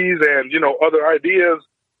ethnicities and, other ideas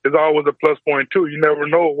is always a plus point, too. You never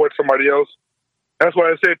know what somebody else. That's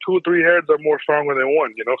why I say 2 or 3 heads are more stronger than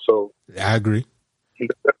one, so. I agree.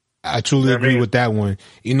 I truly agree with that one.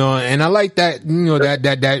 And I like that,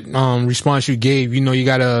 that response you gave. You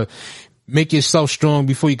gotta make yourself strong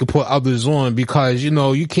before you can put others on, because,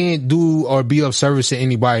 you can't do or be of service to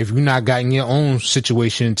anybody if you're not getting your own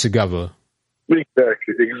situation together.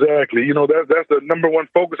 Exactly. That's the number one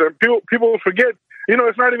focus. And people forget,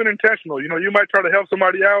 it's not even intentional. You might try to help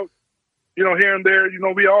somebody out, here and there,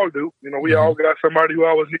 we all do. We all got somebody who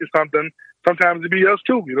always needs something. Sometimes it be us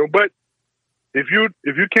too, but if you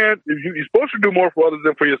can't, you're supposed to do more for others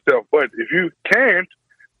than for yourself. But if you can't,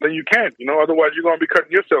 then you can't, otherwise you're going to be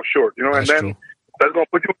cutting yourself short, and then that's going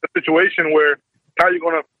to put you in a situation where now you're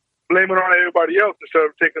going to blame it on everybody else instead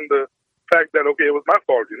of taking the fact that, okay, it was my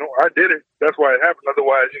fault, I did it. That's why it happened.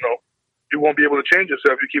 Otherwise, you won't be able to change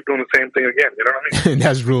yourself. You keep doing the same thing again. You know what I mean?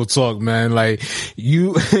 That's real talk, man. Like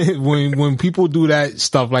you, when people do that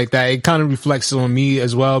stuff like that, it kind of reflects on me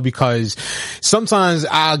as well, because sometimes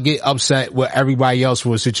I'll get upset with everybody else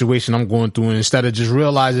for a situation I'm going through, instead of just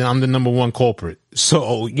realizing I'm the number one culprit.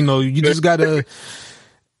 So, you know, you just gotta,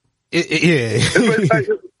 It's like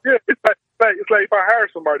if I hire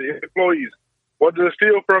somebody, employees, whether they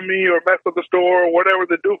steal from me or mess up the store or whatever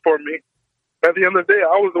they do for me, at the end of the day,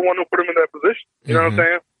 I was the one who put them in that position. You know what I'm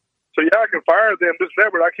saying? So yeah, I can fire them, this and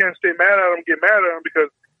that, but I can't stay mad at them, get mad at them, because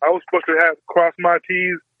I was supposed to have crossed my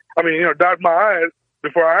T's. I mean, dot my I's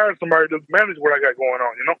before I hired somebody to manage what I got going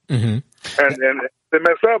on. You know, and they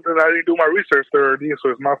mess up, and I didn't do my research thoroughly, so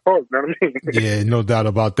it's my fault. You know what I mean? Yeah, no doubt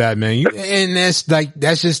about that, man. And that's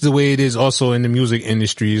just the way it is. Also in the music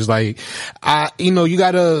industry, it's like, you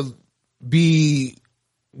gotta be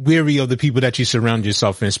weary of the people that you surround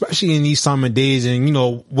yourself in, especially in these time of days. And,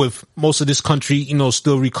 with most of this country,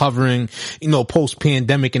 still recovering,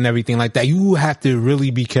 post-pandemic and everything like that, you have to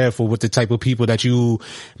really be careful with the type of people that you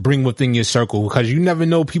bring within your circle, because you never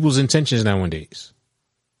know people's intentions nowadays.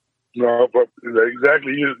 No, but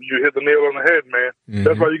exactly. You hit the nail on the head, man.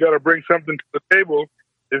 That's why you got to bring something to the table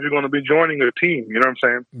if you're going to be joining a team. You know what I'm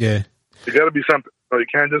saying? Yeah. You got to be something. No, you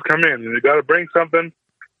can't just come in. You got to bring something.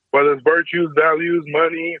 Whether it's virtues, values,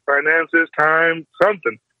 money, finances, time,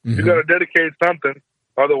 something. You got to dedicate something.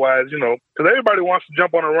 Otherwise, because everybody wants to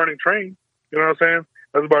jump on a running train. You know what I'm saying?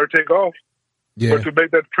 That's about to take off. Yeah. But to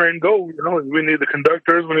make that train go, we need the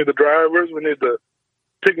conductors, we need the drivers, we need the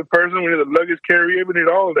ticket person, we need the luggage carrier, we need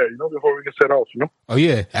all of that, before we can set off, Oh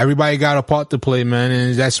yeah, everybody got a part to play, man,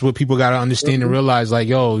 and that's what people got to understand and realize. Like,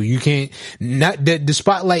 yo, you can't. The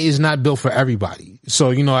spotlight is not built for everybody.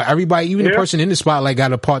 So everybody, even the person in the spotlight,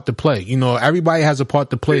 got a part to play. Everybody has a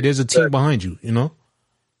part to play. There's a team behind you.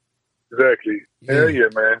 Exactly. Yeah,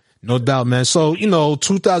 man. No doubt, man. So,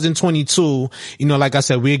 2022, like I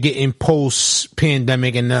said, we're getting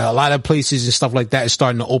post-pandemic, and a lot of places and stuff like that is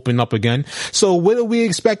starting to open up again. So what are we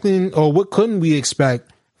expecting, or what couldn't we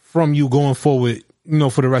expect from you going forward,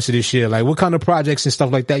 for the rest of this year? Like, what kind of projects and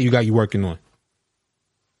stuff like that you working on?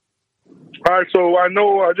 All right, so I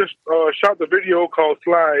know I just shot the video called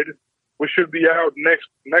Slide, which should be out next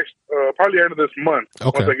probably end of this month,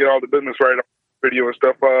 once I get all the business right on video and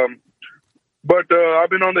stuff. But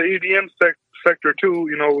I've been on the EDM sector too.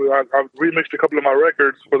 I've remixed a couple of my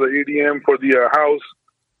records for the EDM for the house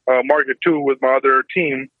market too with my other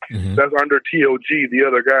team. That's under TOG, the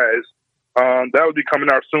other guys. That will be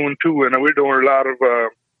coming out soon too, and we're doing a lot of.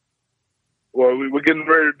 We're getting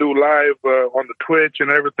ready to do live on the Twitch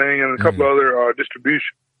and everything, and a couple of other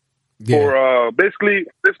distribution. Yeah. For basically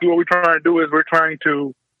what we're trying to do is we're trying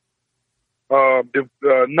to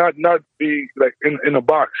not be like in a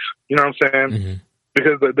box. You know what I'm saying?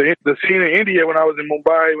 Because the scene in India, when I was in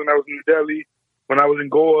Mumbai, when I was in Delhi, when I was in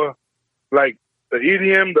Goa, like the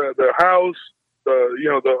EDM, the house,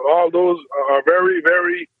 all those are very,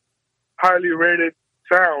 very highly rated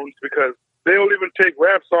sounds, because they'll even take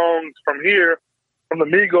rap songs from here, from the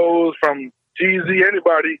Migos, from Jeezy,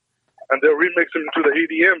 anybody, and they'll remix them into the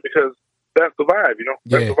EDM, because that's the vibe,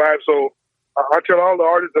 That's the vibe. So I tell all the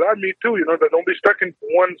artists that I meet too, that don't be stuck in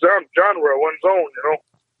one genre, one zone,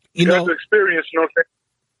 You have to experience,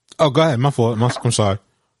 Oh, go ahead. My fault. I'm sorry.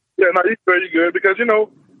 Yeah, no, you're very good, because, you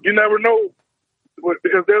never know,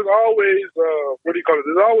 because there's always,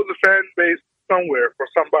 there's always a fan base somewhere for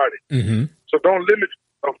somebody. So don't limit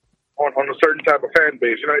yourself on a certain type of fan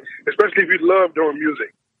base, especially if you love doing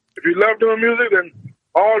music. If you love doing music, then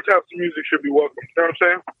all types of music should be welcome. You know what I'm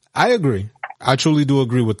saying? I agree. I truly do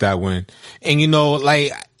agree with that one. And,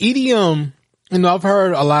 like EDM, I've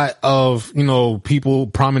heard a lot of, people,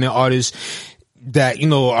 prominent artists that,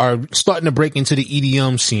 are starting to break into the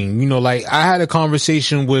EDM scene. Like I had a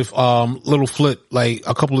conversation with, Little Flip, like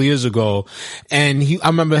a couple of years ago. And I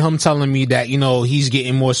remember him telling me that, he's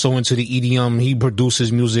getting more so into the EDM. He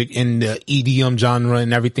produces music in the EDM genre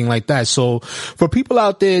and everything like that. So for people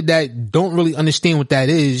out there that don't really understand what that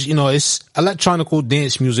is, it's electronical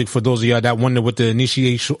dance music, for those of y'all that wonder what the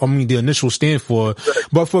initial stand for.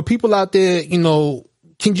 But for people out there,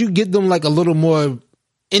 can you give them like a little more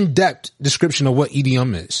in-depth description of what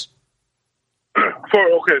EDM is?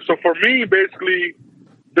 So for me, basically,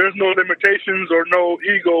 there's no limitations or no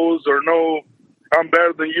egos or no I'm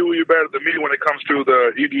better than you, you're better than me when it comes to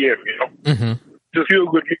the EDM, Just feel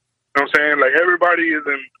good, you know what I'm saying? Like everybody is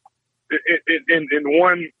in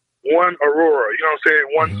one aurora, you know what I'm saying?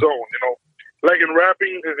 One zone, Like in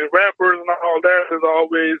rapping, in rappers and all that, there's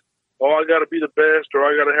always, I got to be the best, or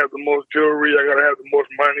I got to have the most jewelry, I got to have the most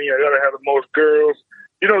money, I got to have the most girls.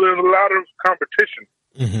 There's a lot of competition.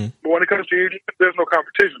 But when it comes to EDM, there's no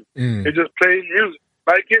competition. It's just playing music,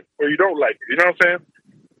 like it or you don't like it. You know what I'm saying?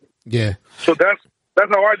 Yeah. So that's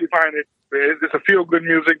how I define it. It's a feel good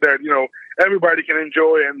music that everybody can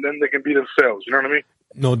enjoy, and then they can be themselves. You know what I mean?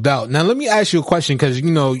 No doubt. Now let me ask you a question, because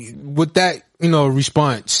with that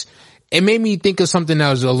response, it made me think of something that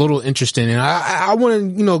was a little interesting, and I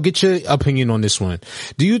want to get your opinion on this one.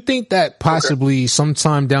 Do you think that possibly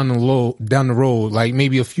sometime down the road, like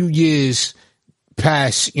maybe a few years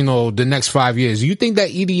past the next 5 years, do you think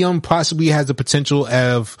that EDM possibly has the potential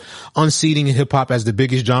of unseating hip hop as the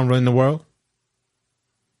biggest genre in the world?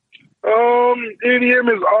 EDM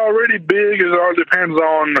is already big. It all depends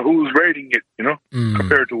on who's rating it,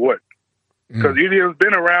 compared to what. Because EDM's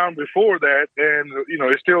been around before that, and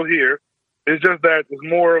it's still here. It's just that it's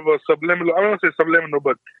more of a subliminal. I don't want to say subliminal,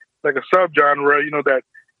 but like a subgenre. That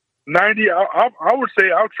 90. I would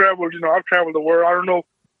say I've traveled. I've traveled the world. I don't know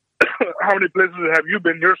how many places have you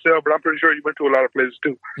been yourself, but I'm pretty sure you went to a lot of places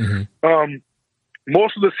too.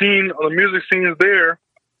 Most of the music scene is there.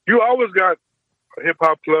 You always got a hip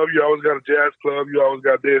hop club. You always got a jazz club. You always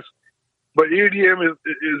got this. But EDM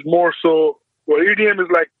is more so. Well, EDM is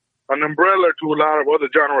like an umbrella to a lot of other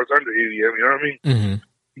genres under EDM. You know what I mean?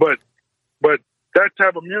 But that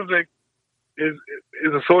type of music is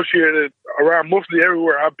associated around mostly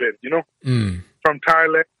everywhere I've been. From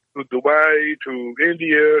Thailand to Dubai to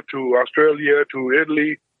India to Australia to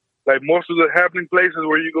Italy. Like most of the happening places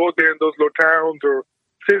where you go there in those little towns or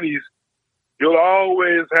cities, you'll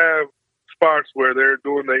always have spots where they're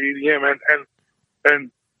doing the EDM,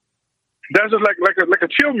 and that's just like a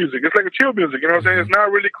chill music. It's like a chill music, you know what I'm saying? It's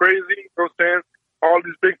not really crazy, you know what I'm saying? All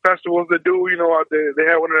these big festivals they do, they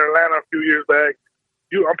had one in Atlanta a few years back.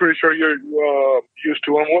 I'm pretty sure you're used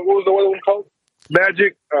to them. What was the other one called?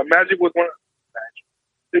 Magic was one.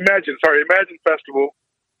 Imagine Festival.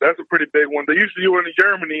 That's a pretty big one. They used to do it in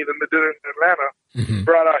Germany, then they did it in Atlanta.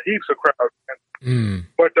 Brought out heaps of crowds.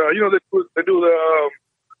 But they do the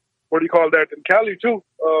what do you call that in Cali too?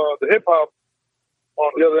 The hip hop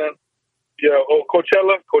on the other end. Yeah,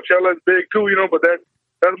 Coachella. Coachella is big too, but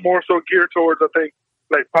that's more so geared towards, I think,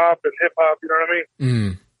 like pop and hip hop. You know what I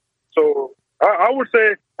mean? So I would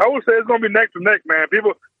say it's gonna be neck to neck, man.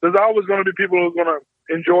 There's always gonna be people who's gonna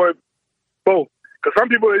enjoy both. Because some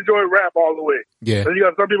people enjoy rap all the way. Yeah. Then you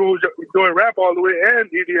got some people who enjoy rap all the way and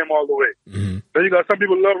EDM all the way. Then you got some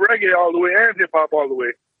people who love reggae all the way and hip hop all the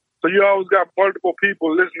way. So you always got multiple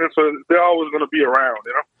people listening, so they're always going to be around,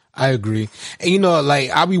 I agree. And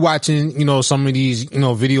I'll be watching, some of these,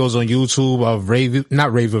 videos on YouTube of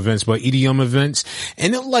not rave events, but EDM events.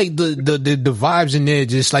 And then like the vibes in there,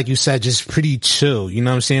 just like you said, just pretty chill. You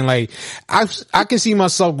know what I'm saying? Like I can see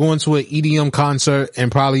myself going to an EDM concert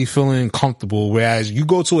and probably feeling comfortable. Whereas you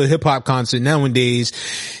go to a hip hop concert nowadays,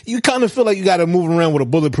 you kind of feel like you got to move around with a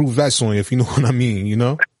bulletproof vest on, if you know what I mean,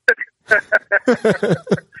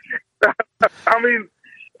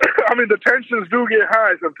 I mean, the tensions do get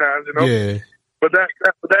high sometimes, Yeah. But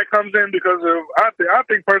that comes in because of I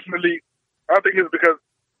think personally, it's because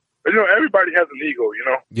everybody has an ego,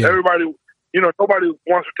 Yeah. Everybody, nobody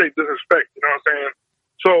wants to take disrespect. You know what I'm saying?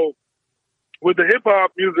 So with the hip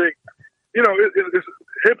hop music, it's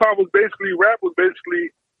hip hop rap was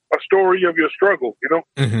basically a story of your struggle.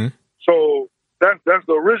 So that's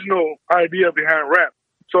the original idea behind rap.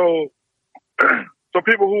 So. So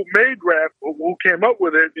people who made rap, who came up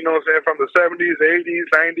with it, from the 70s, 80s,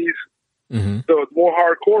 90s, the more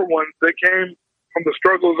hardcore ones, they came from the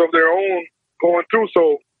struggles of their own going through.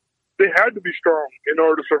 So they had to be strong in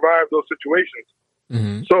order to survive those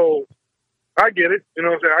situations. So I get it. You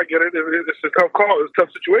know what I'm saying? I get it. It's a tough call. It's a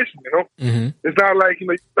tough situation, It's not like, you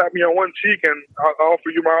slap me on one cheek and I'll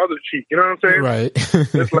offer you my other cheek. You know what I'm saying? Right.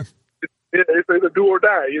 It's like, it's a do or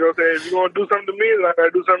die. You know what I'm saying? If you're going to do something to me, I got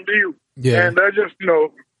to do something to you. Yeah. And that just,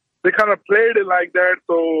 they kind of played it like that.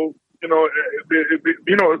 So,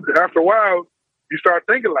 after a while, you start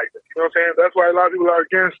thinking like that. You know what I'm saying? That's why a lot of people are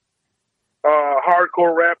against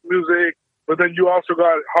hardcore rap music. But then you also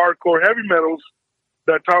got hardcore heavy metals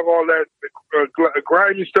that talk all that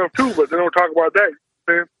grimy stuff too, but they don't talk about that.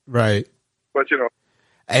 You know? Right. But,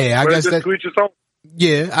 hey, I guess that. Tweet your song.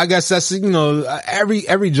 Yeah, I guess that's,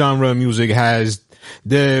 every genre of music has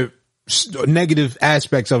the negative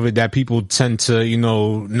aspects of it that people tend to,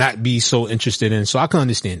 not be so interested in. So I can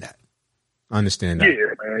understand that.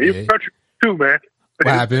 Yeah, man. Even country too, man.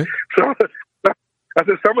 What happened? So, I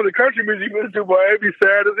said some of the country music you listen to, boy, it'd be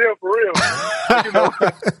sad as hell for real.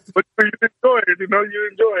 But you enjoy it, you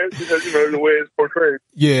enjoy it because, the way it's portrayed.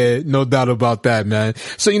 Yeah, no doubt about that, man.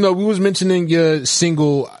 So, we was mentioning your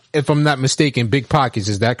single, if I'm not mistaken, Big Pockets.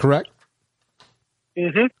 Is that correct?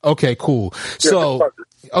 Mm-hmm. Okay, cool. So,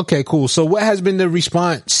 okay, cool. So what has been the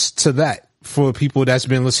response to that for people that's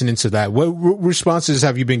been listening to that? What responses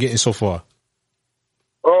have you been getting so far?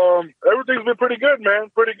 Everything's been pretty good,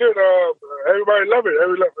 man. Pretty good. Everybody love it.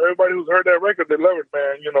 Everybody who's heard that record, they love it,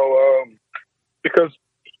 man. You know,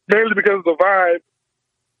 mainly because of the vibe,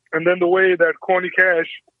 and then the way that Corny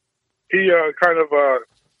Cash, he kind of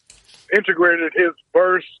integrated his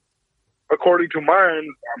verse according to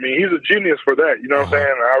mine. I mean, he's a genius for that. You know what I'm saying?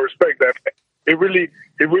 I respect that. He really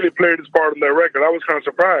played his part on that record. I was kind of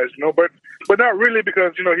surprised, you know, but not really,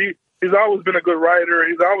 because, you know, he's always been a good writer.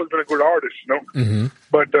 He's always been a good artist, you know. Mm-hmm.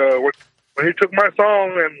 But when he took my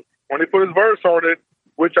song and when he put his verse on it,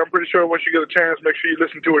 which I'm pretty sure once you get a chance, make sure you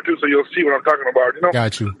listen to it too, so you'll see what I'm talking about, you know.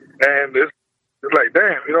 Got you. And it's like,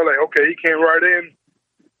 damn, you know, like, okay, he came right in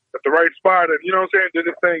at the right spot, and, you know what I'm saying, did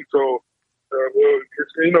his thing. So,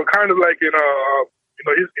 it's, you know, kind of like in, you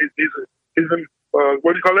know, he's been,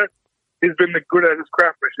 what do you call that? He's been good at his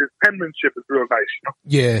craftsmanship. His penmanship is real nice, you know?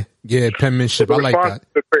 Yeah, penmanship. So I like that.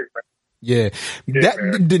 Great, man. Yeah,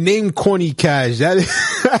 the name Corny Cash,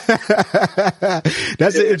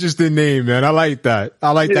 that's an interesting name, man. I like that.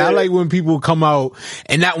 I like that. I like when people come out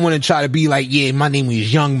and not want to try to be like, yeah, my name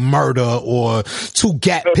is Young Murder or Two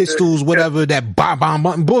Gat Pistols, whatever, that bomb,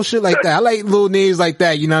 bullshit like that. I like little names like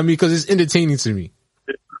that, you know what I mean? Because it's entertaining to me.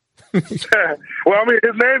 Well, I mean,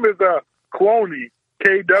 his name is Kwoni.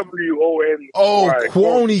 Kwony. Oh,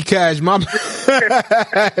 Kwony Cash. My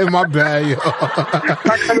bad, yo.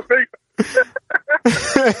 I kind of think.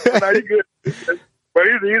 Nah, he's good. But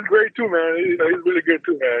he's great too, man. You know, he's really good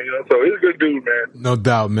too, man. You know, so he's a good dude, man. No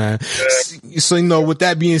doubt, man. So, you know, with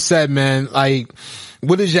that being said, man, like,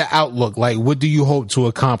 what is your outlook? Like, what do you hope to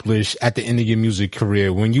accomplish at the end of your music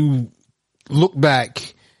career? When you look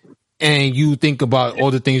back and you think about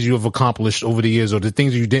all the things you have accomplished over the years or the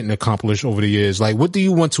things you didn't accomplish over the years, like, what do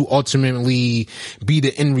you want to ultimately be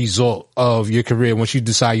the end result of your career once you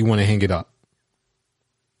decide you want to hang it up?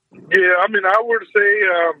 Yeah, I mean, I would say,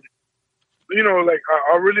 you know, like,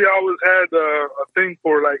 I really always had a thing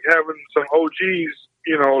for, like, having some OGs,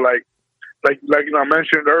 you know, like, you know, I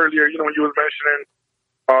mentioned earlier, you know, you was mentioning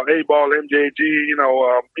A-Ball, MJG, you know,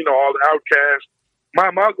 all the Outcasts.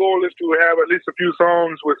 My goal is to have at least a few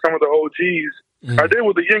songs with some of the OGs. Mm-hmm. I did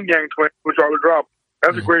with the Yin Yang Twins, which I would drop.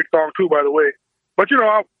 That's a great song too, by the way. But, you know,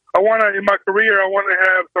 I want to, in my career, I want to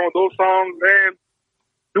have some of those songs and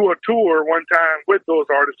do a tour one time with those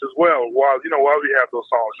artists as well while we have those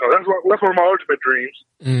songs. So that's one of my ultimate dreams.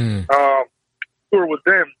 Tour with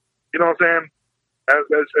them, you know what I'm saying? As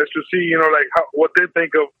to see, you know, like what they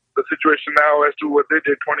think of the situation now as to what they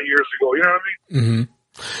did 20 years ago. You know what I mean?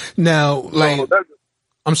 Mm-hmm. Now, like,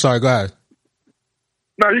 I'm sorry, go ahead.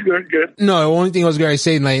 No, you're good. No, the only thing I was going to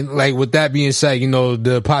say, like with that being said, you know,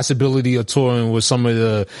 the possibility of touring with some of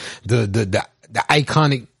the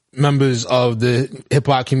iconic members of the hip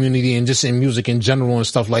hop community and just in music in general and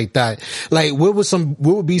stuff like that. Like, what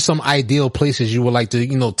would be some ideal places you would like to,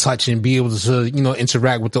 you know, touch and be able to, you know,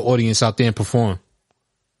 interact with the audience out there and perform?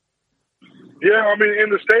 Yeah, I mean, in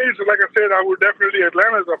the States, like I said, I would definitely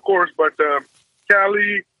Atlanta's, of course, but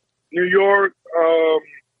Cali, New York,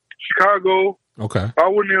 Chicago. Okay. I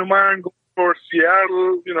wouldn't even mind going for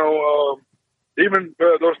Seattle, you know, even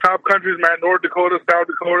those top countries, man, North Dakota, South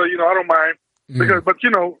Dakota, you know, I don't mind. Because, but, you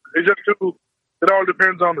know, it all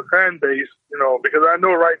depends on the fan base, you know, because I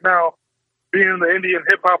know right now, being in the Indian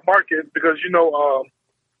hip hop market, because, you know,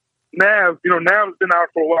 Nav's been out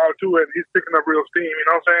for a while too, and he's picking up real steam, you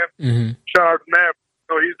know what I'm saying? Mm-hmm. Shout out to Nav,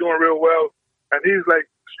 you know, he's doing real well, and he's like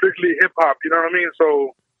strictly hip hop, you know what I mean?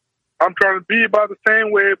 So I'm trying to be about the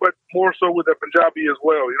same way, but more so with the Punjabi as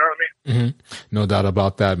well, you know what I mean? Mm-hmm. No doubt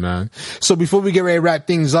about that, man. So before we get ready to wrap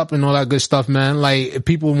things up and all that good stuff, man, like, if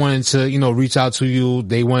people wanted to, you know, reach out to you,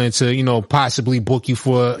 they wanted to, you know, possibly book you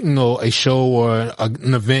for, you know, a show or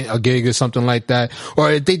an event, a gig or something like that,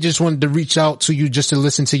 or if they just wanted to reach out to you just to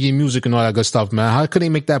listen to your music and all that good stuff, man, how could they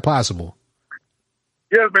make that possible?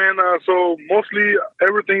 Yes, man. So mostly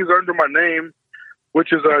everything's under my name,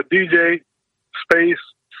 which is DJ space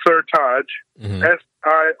SirTaj, Mm-hmm.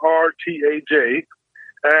 SirTaj,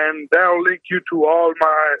 and that'll link you to all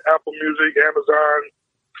my Apple Music, Amazon,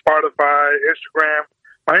 Spotify, Instagram.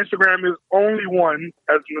 My Instagram is only one,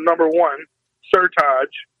 as the number one, SirTaj,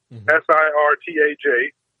 Mm-hmm.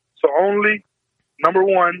 SirTaj. So only number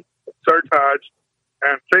one, SirTaj,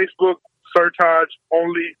 and Facebook, SirTaj,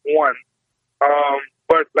 only one.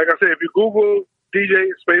 But like I said, if you Google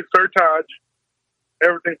DJ space SirTaj,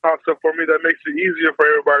 everything pops up for me. That makes it easier for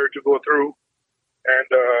everybody to go through. And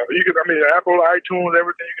you can, Apple, iTunes,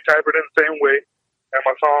 everything, you can type it in the same way. And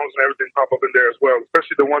my songs and everything pop up in there as well,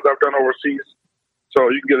 especially the ones I've done overseas. so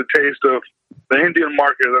you can get a taste of the Indian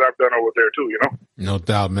market that I've done over there too, you know? No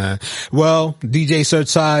doubt, man. Well, DJ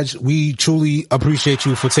SirTaj, we truly appreciate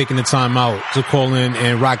you for taking the time out to call in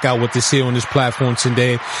and rock out with us here on this platform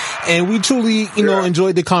today. And we truly, you know,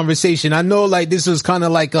 enjoyed the conversation. I know like this was kind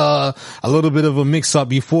of like a little bit of a mix up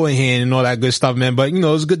beforehand and all that good stuff, man. But, you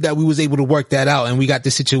know, it's good that we was able to work that out and we got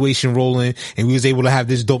the situation rolling and we was able to have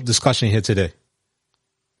this dope discussion here today.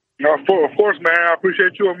 No, of course, man. I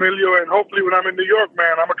appreciate you, Emilio, and hopefully when I'm in New York,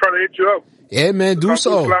 man, I'm going to try to hit you up. Yeah, man, do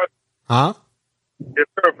so. Huh? Yes,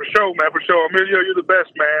 sir, for sure, man, for sure. Emilio, you're the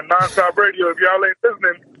best, man. NonStop Radio. If y'all ain't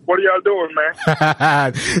listening, what are y'all doing, man?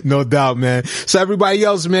 No doubt, man. So everybody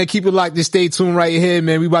else, man, keep it locked and stay tuned right here,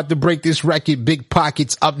 man. We about to break this record, Big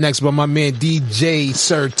Pockets, up next by my man DJ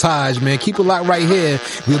SirTaj, man. Keep it locked right here.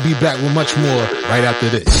 We'll be back with much more right after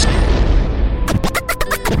this.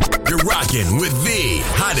 You're rocking with the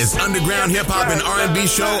hottest underground hip-hop and R&B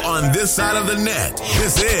show on this side of the net.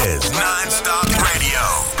 This is NonStop Radio.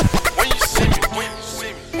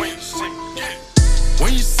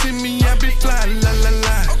 When you see me, I be fly, la la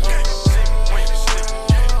la.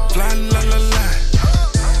 Fly, la la la.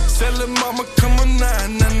 Tell her mama, come on, nah,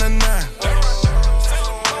 nah, nah, nah.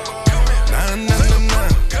 Nah, nah, nah, nah.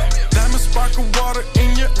 Diamond sparkle water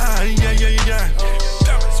in your eye, yeah, yeah, yeah.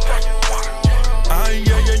 Ay,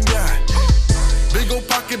 yeah, yeah, yeah. Big ol'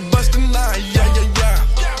 pocket bustin' lie, yeah, yeah, yeah.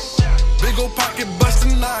 Big ol' pocket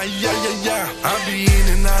bustin' lie, yeah, yeah, yeah. I be in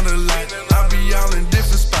and out of light, I be all in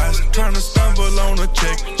different spots. Tryna stumble on a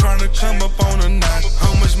check, tryna come up on a knot.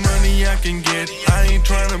 How much money I can get, I ain't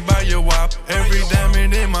tryna buy your wop. Every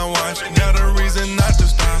diamond in my watch, got a reason not to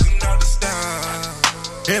stop.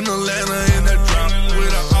 In Atlanta in that drop,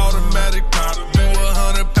 with an automatic pop. Do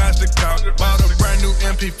 100 past the cop, bought a brand new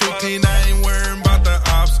MP15, I ain't worrying about the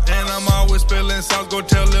ops. And I'm always spilling sauce, go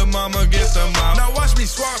tell lil' mama get the mop. Now watch me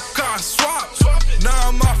swap cars, swap. Now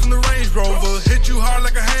I'm off in the Range Rover, hit you hard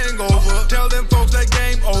like a hangover. Tell them folks that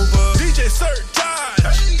game over. DJ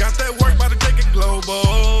SirTaj, got that work, about to take it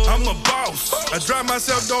global. I'm a boss, I drive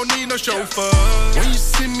myself, don't need no chauffeur. When you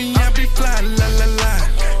see me, I be fly, la la la.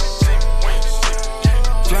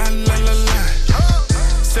 Fly, la la la.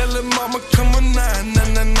 Tell her mama, come on, nah, nah,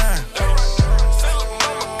 nah, nah.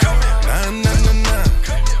 Nah, nah, nah, nah.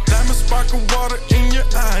 Diamond sparkle water in your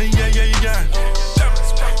eye, yeah, yeah, yeah.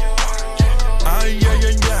 Ay, yeah,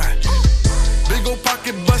 yeah, yeah. Big ol'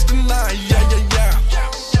 pocket bustin' lie, yeah, yeah, yeah.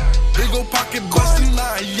 Big ol' pocket bustin'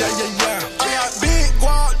 lie, yeah, yeah, yeah. I got big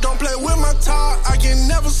guap, don't play with my top. I can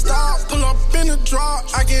never stop, pull up in the drop.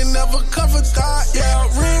 I can never cover that, yeah.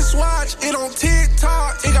 Wristwatch, it on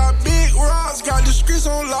TikTok. It got big rocks, got the streets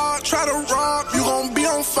on lock. Try to rob, you gon' be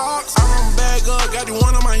on Fox. I run back up, got the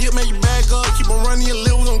one on my hip, make you back up. Keep on running your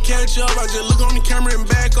lip, we gon' catch up. I just look on the camera and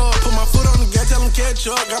back up. Put my foot on the gas, tell them catch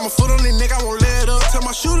up. Got my foot on their neck, I won't let up. Tell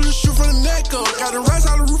my shooter to shoot from the neck up. Got the rest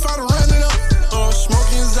out the roof, I done ran it up.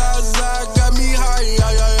 Smoking Zaza, got me high,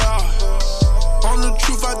 yeah, yeah, yeah. On the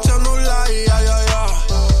truth, I tell no lie, yeah, yeah, yeah.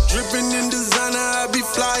 Dripping in designer, I be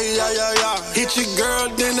fly, yeah, yeah, yeah. Hit your girl,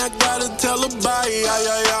 then I gotta tell her bye, yeah,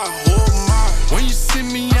 yeah, yeah. Oh my. When you see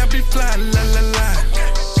me, I be fly, la la la.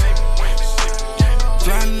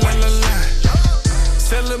 Fly, la la la.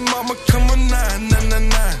 Tell her mama, come on, nah, nah, nah,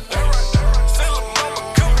 nah.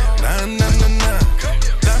 Nah, nah, nah, nah.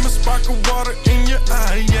 Diamond sparkle water in your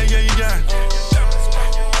eye, yeah, yeah, yeah.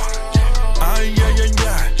 Ay, yeah, yeah,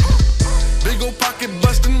 yeah. Big ol' pocket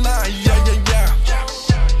bustin' lie, yeah, yeah, yeah.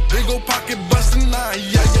 Big ol' pocket bustin' lie,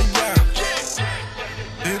 yeah, yeah, yeah.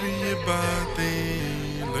 Diri baate,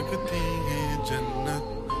 lagti hai jannat.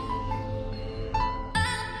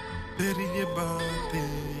 Diri baate,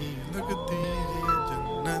 lagti hai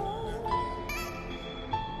jannat.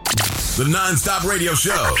 The NonStop Radio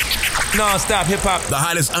Show. NonStop hip-hop. The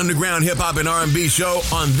hottest underground hip-hop and R&B show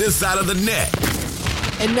on this side of the net.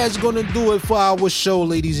 And that's going to do it for our show,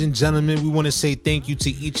 ladies and gentlemen. We want to say thank you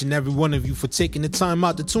to each and every one of you for taking the time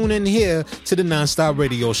out to tune in here to the NonStop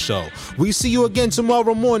Radio Show. We see you again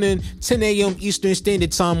tomorrow morning, 10 a.m. Eastern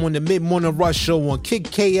Standard Time on the Mid-Morning Rush Show on Kick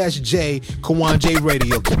KSJ, Kawan J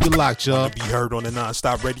Radio. Keep it locked, y'all. To be heard on the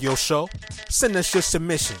NonStop Radio Show? Send us your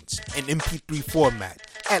submissions in MP3 format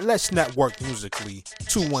at Let's Network Musically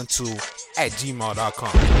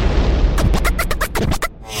 212@gmail.com.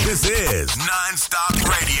 This is NonStop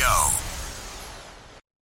Radio.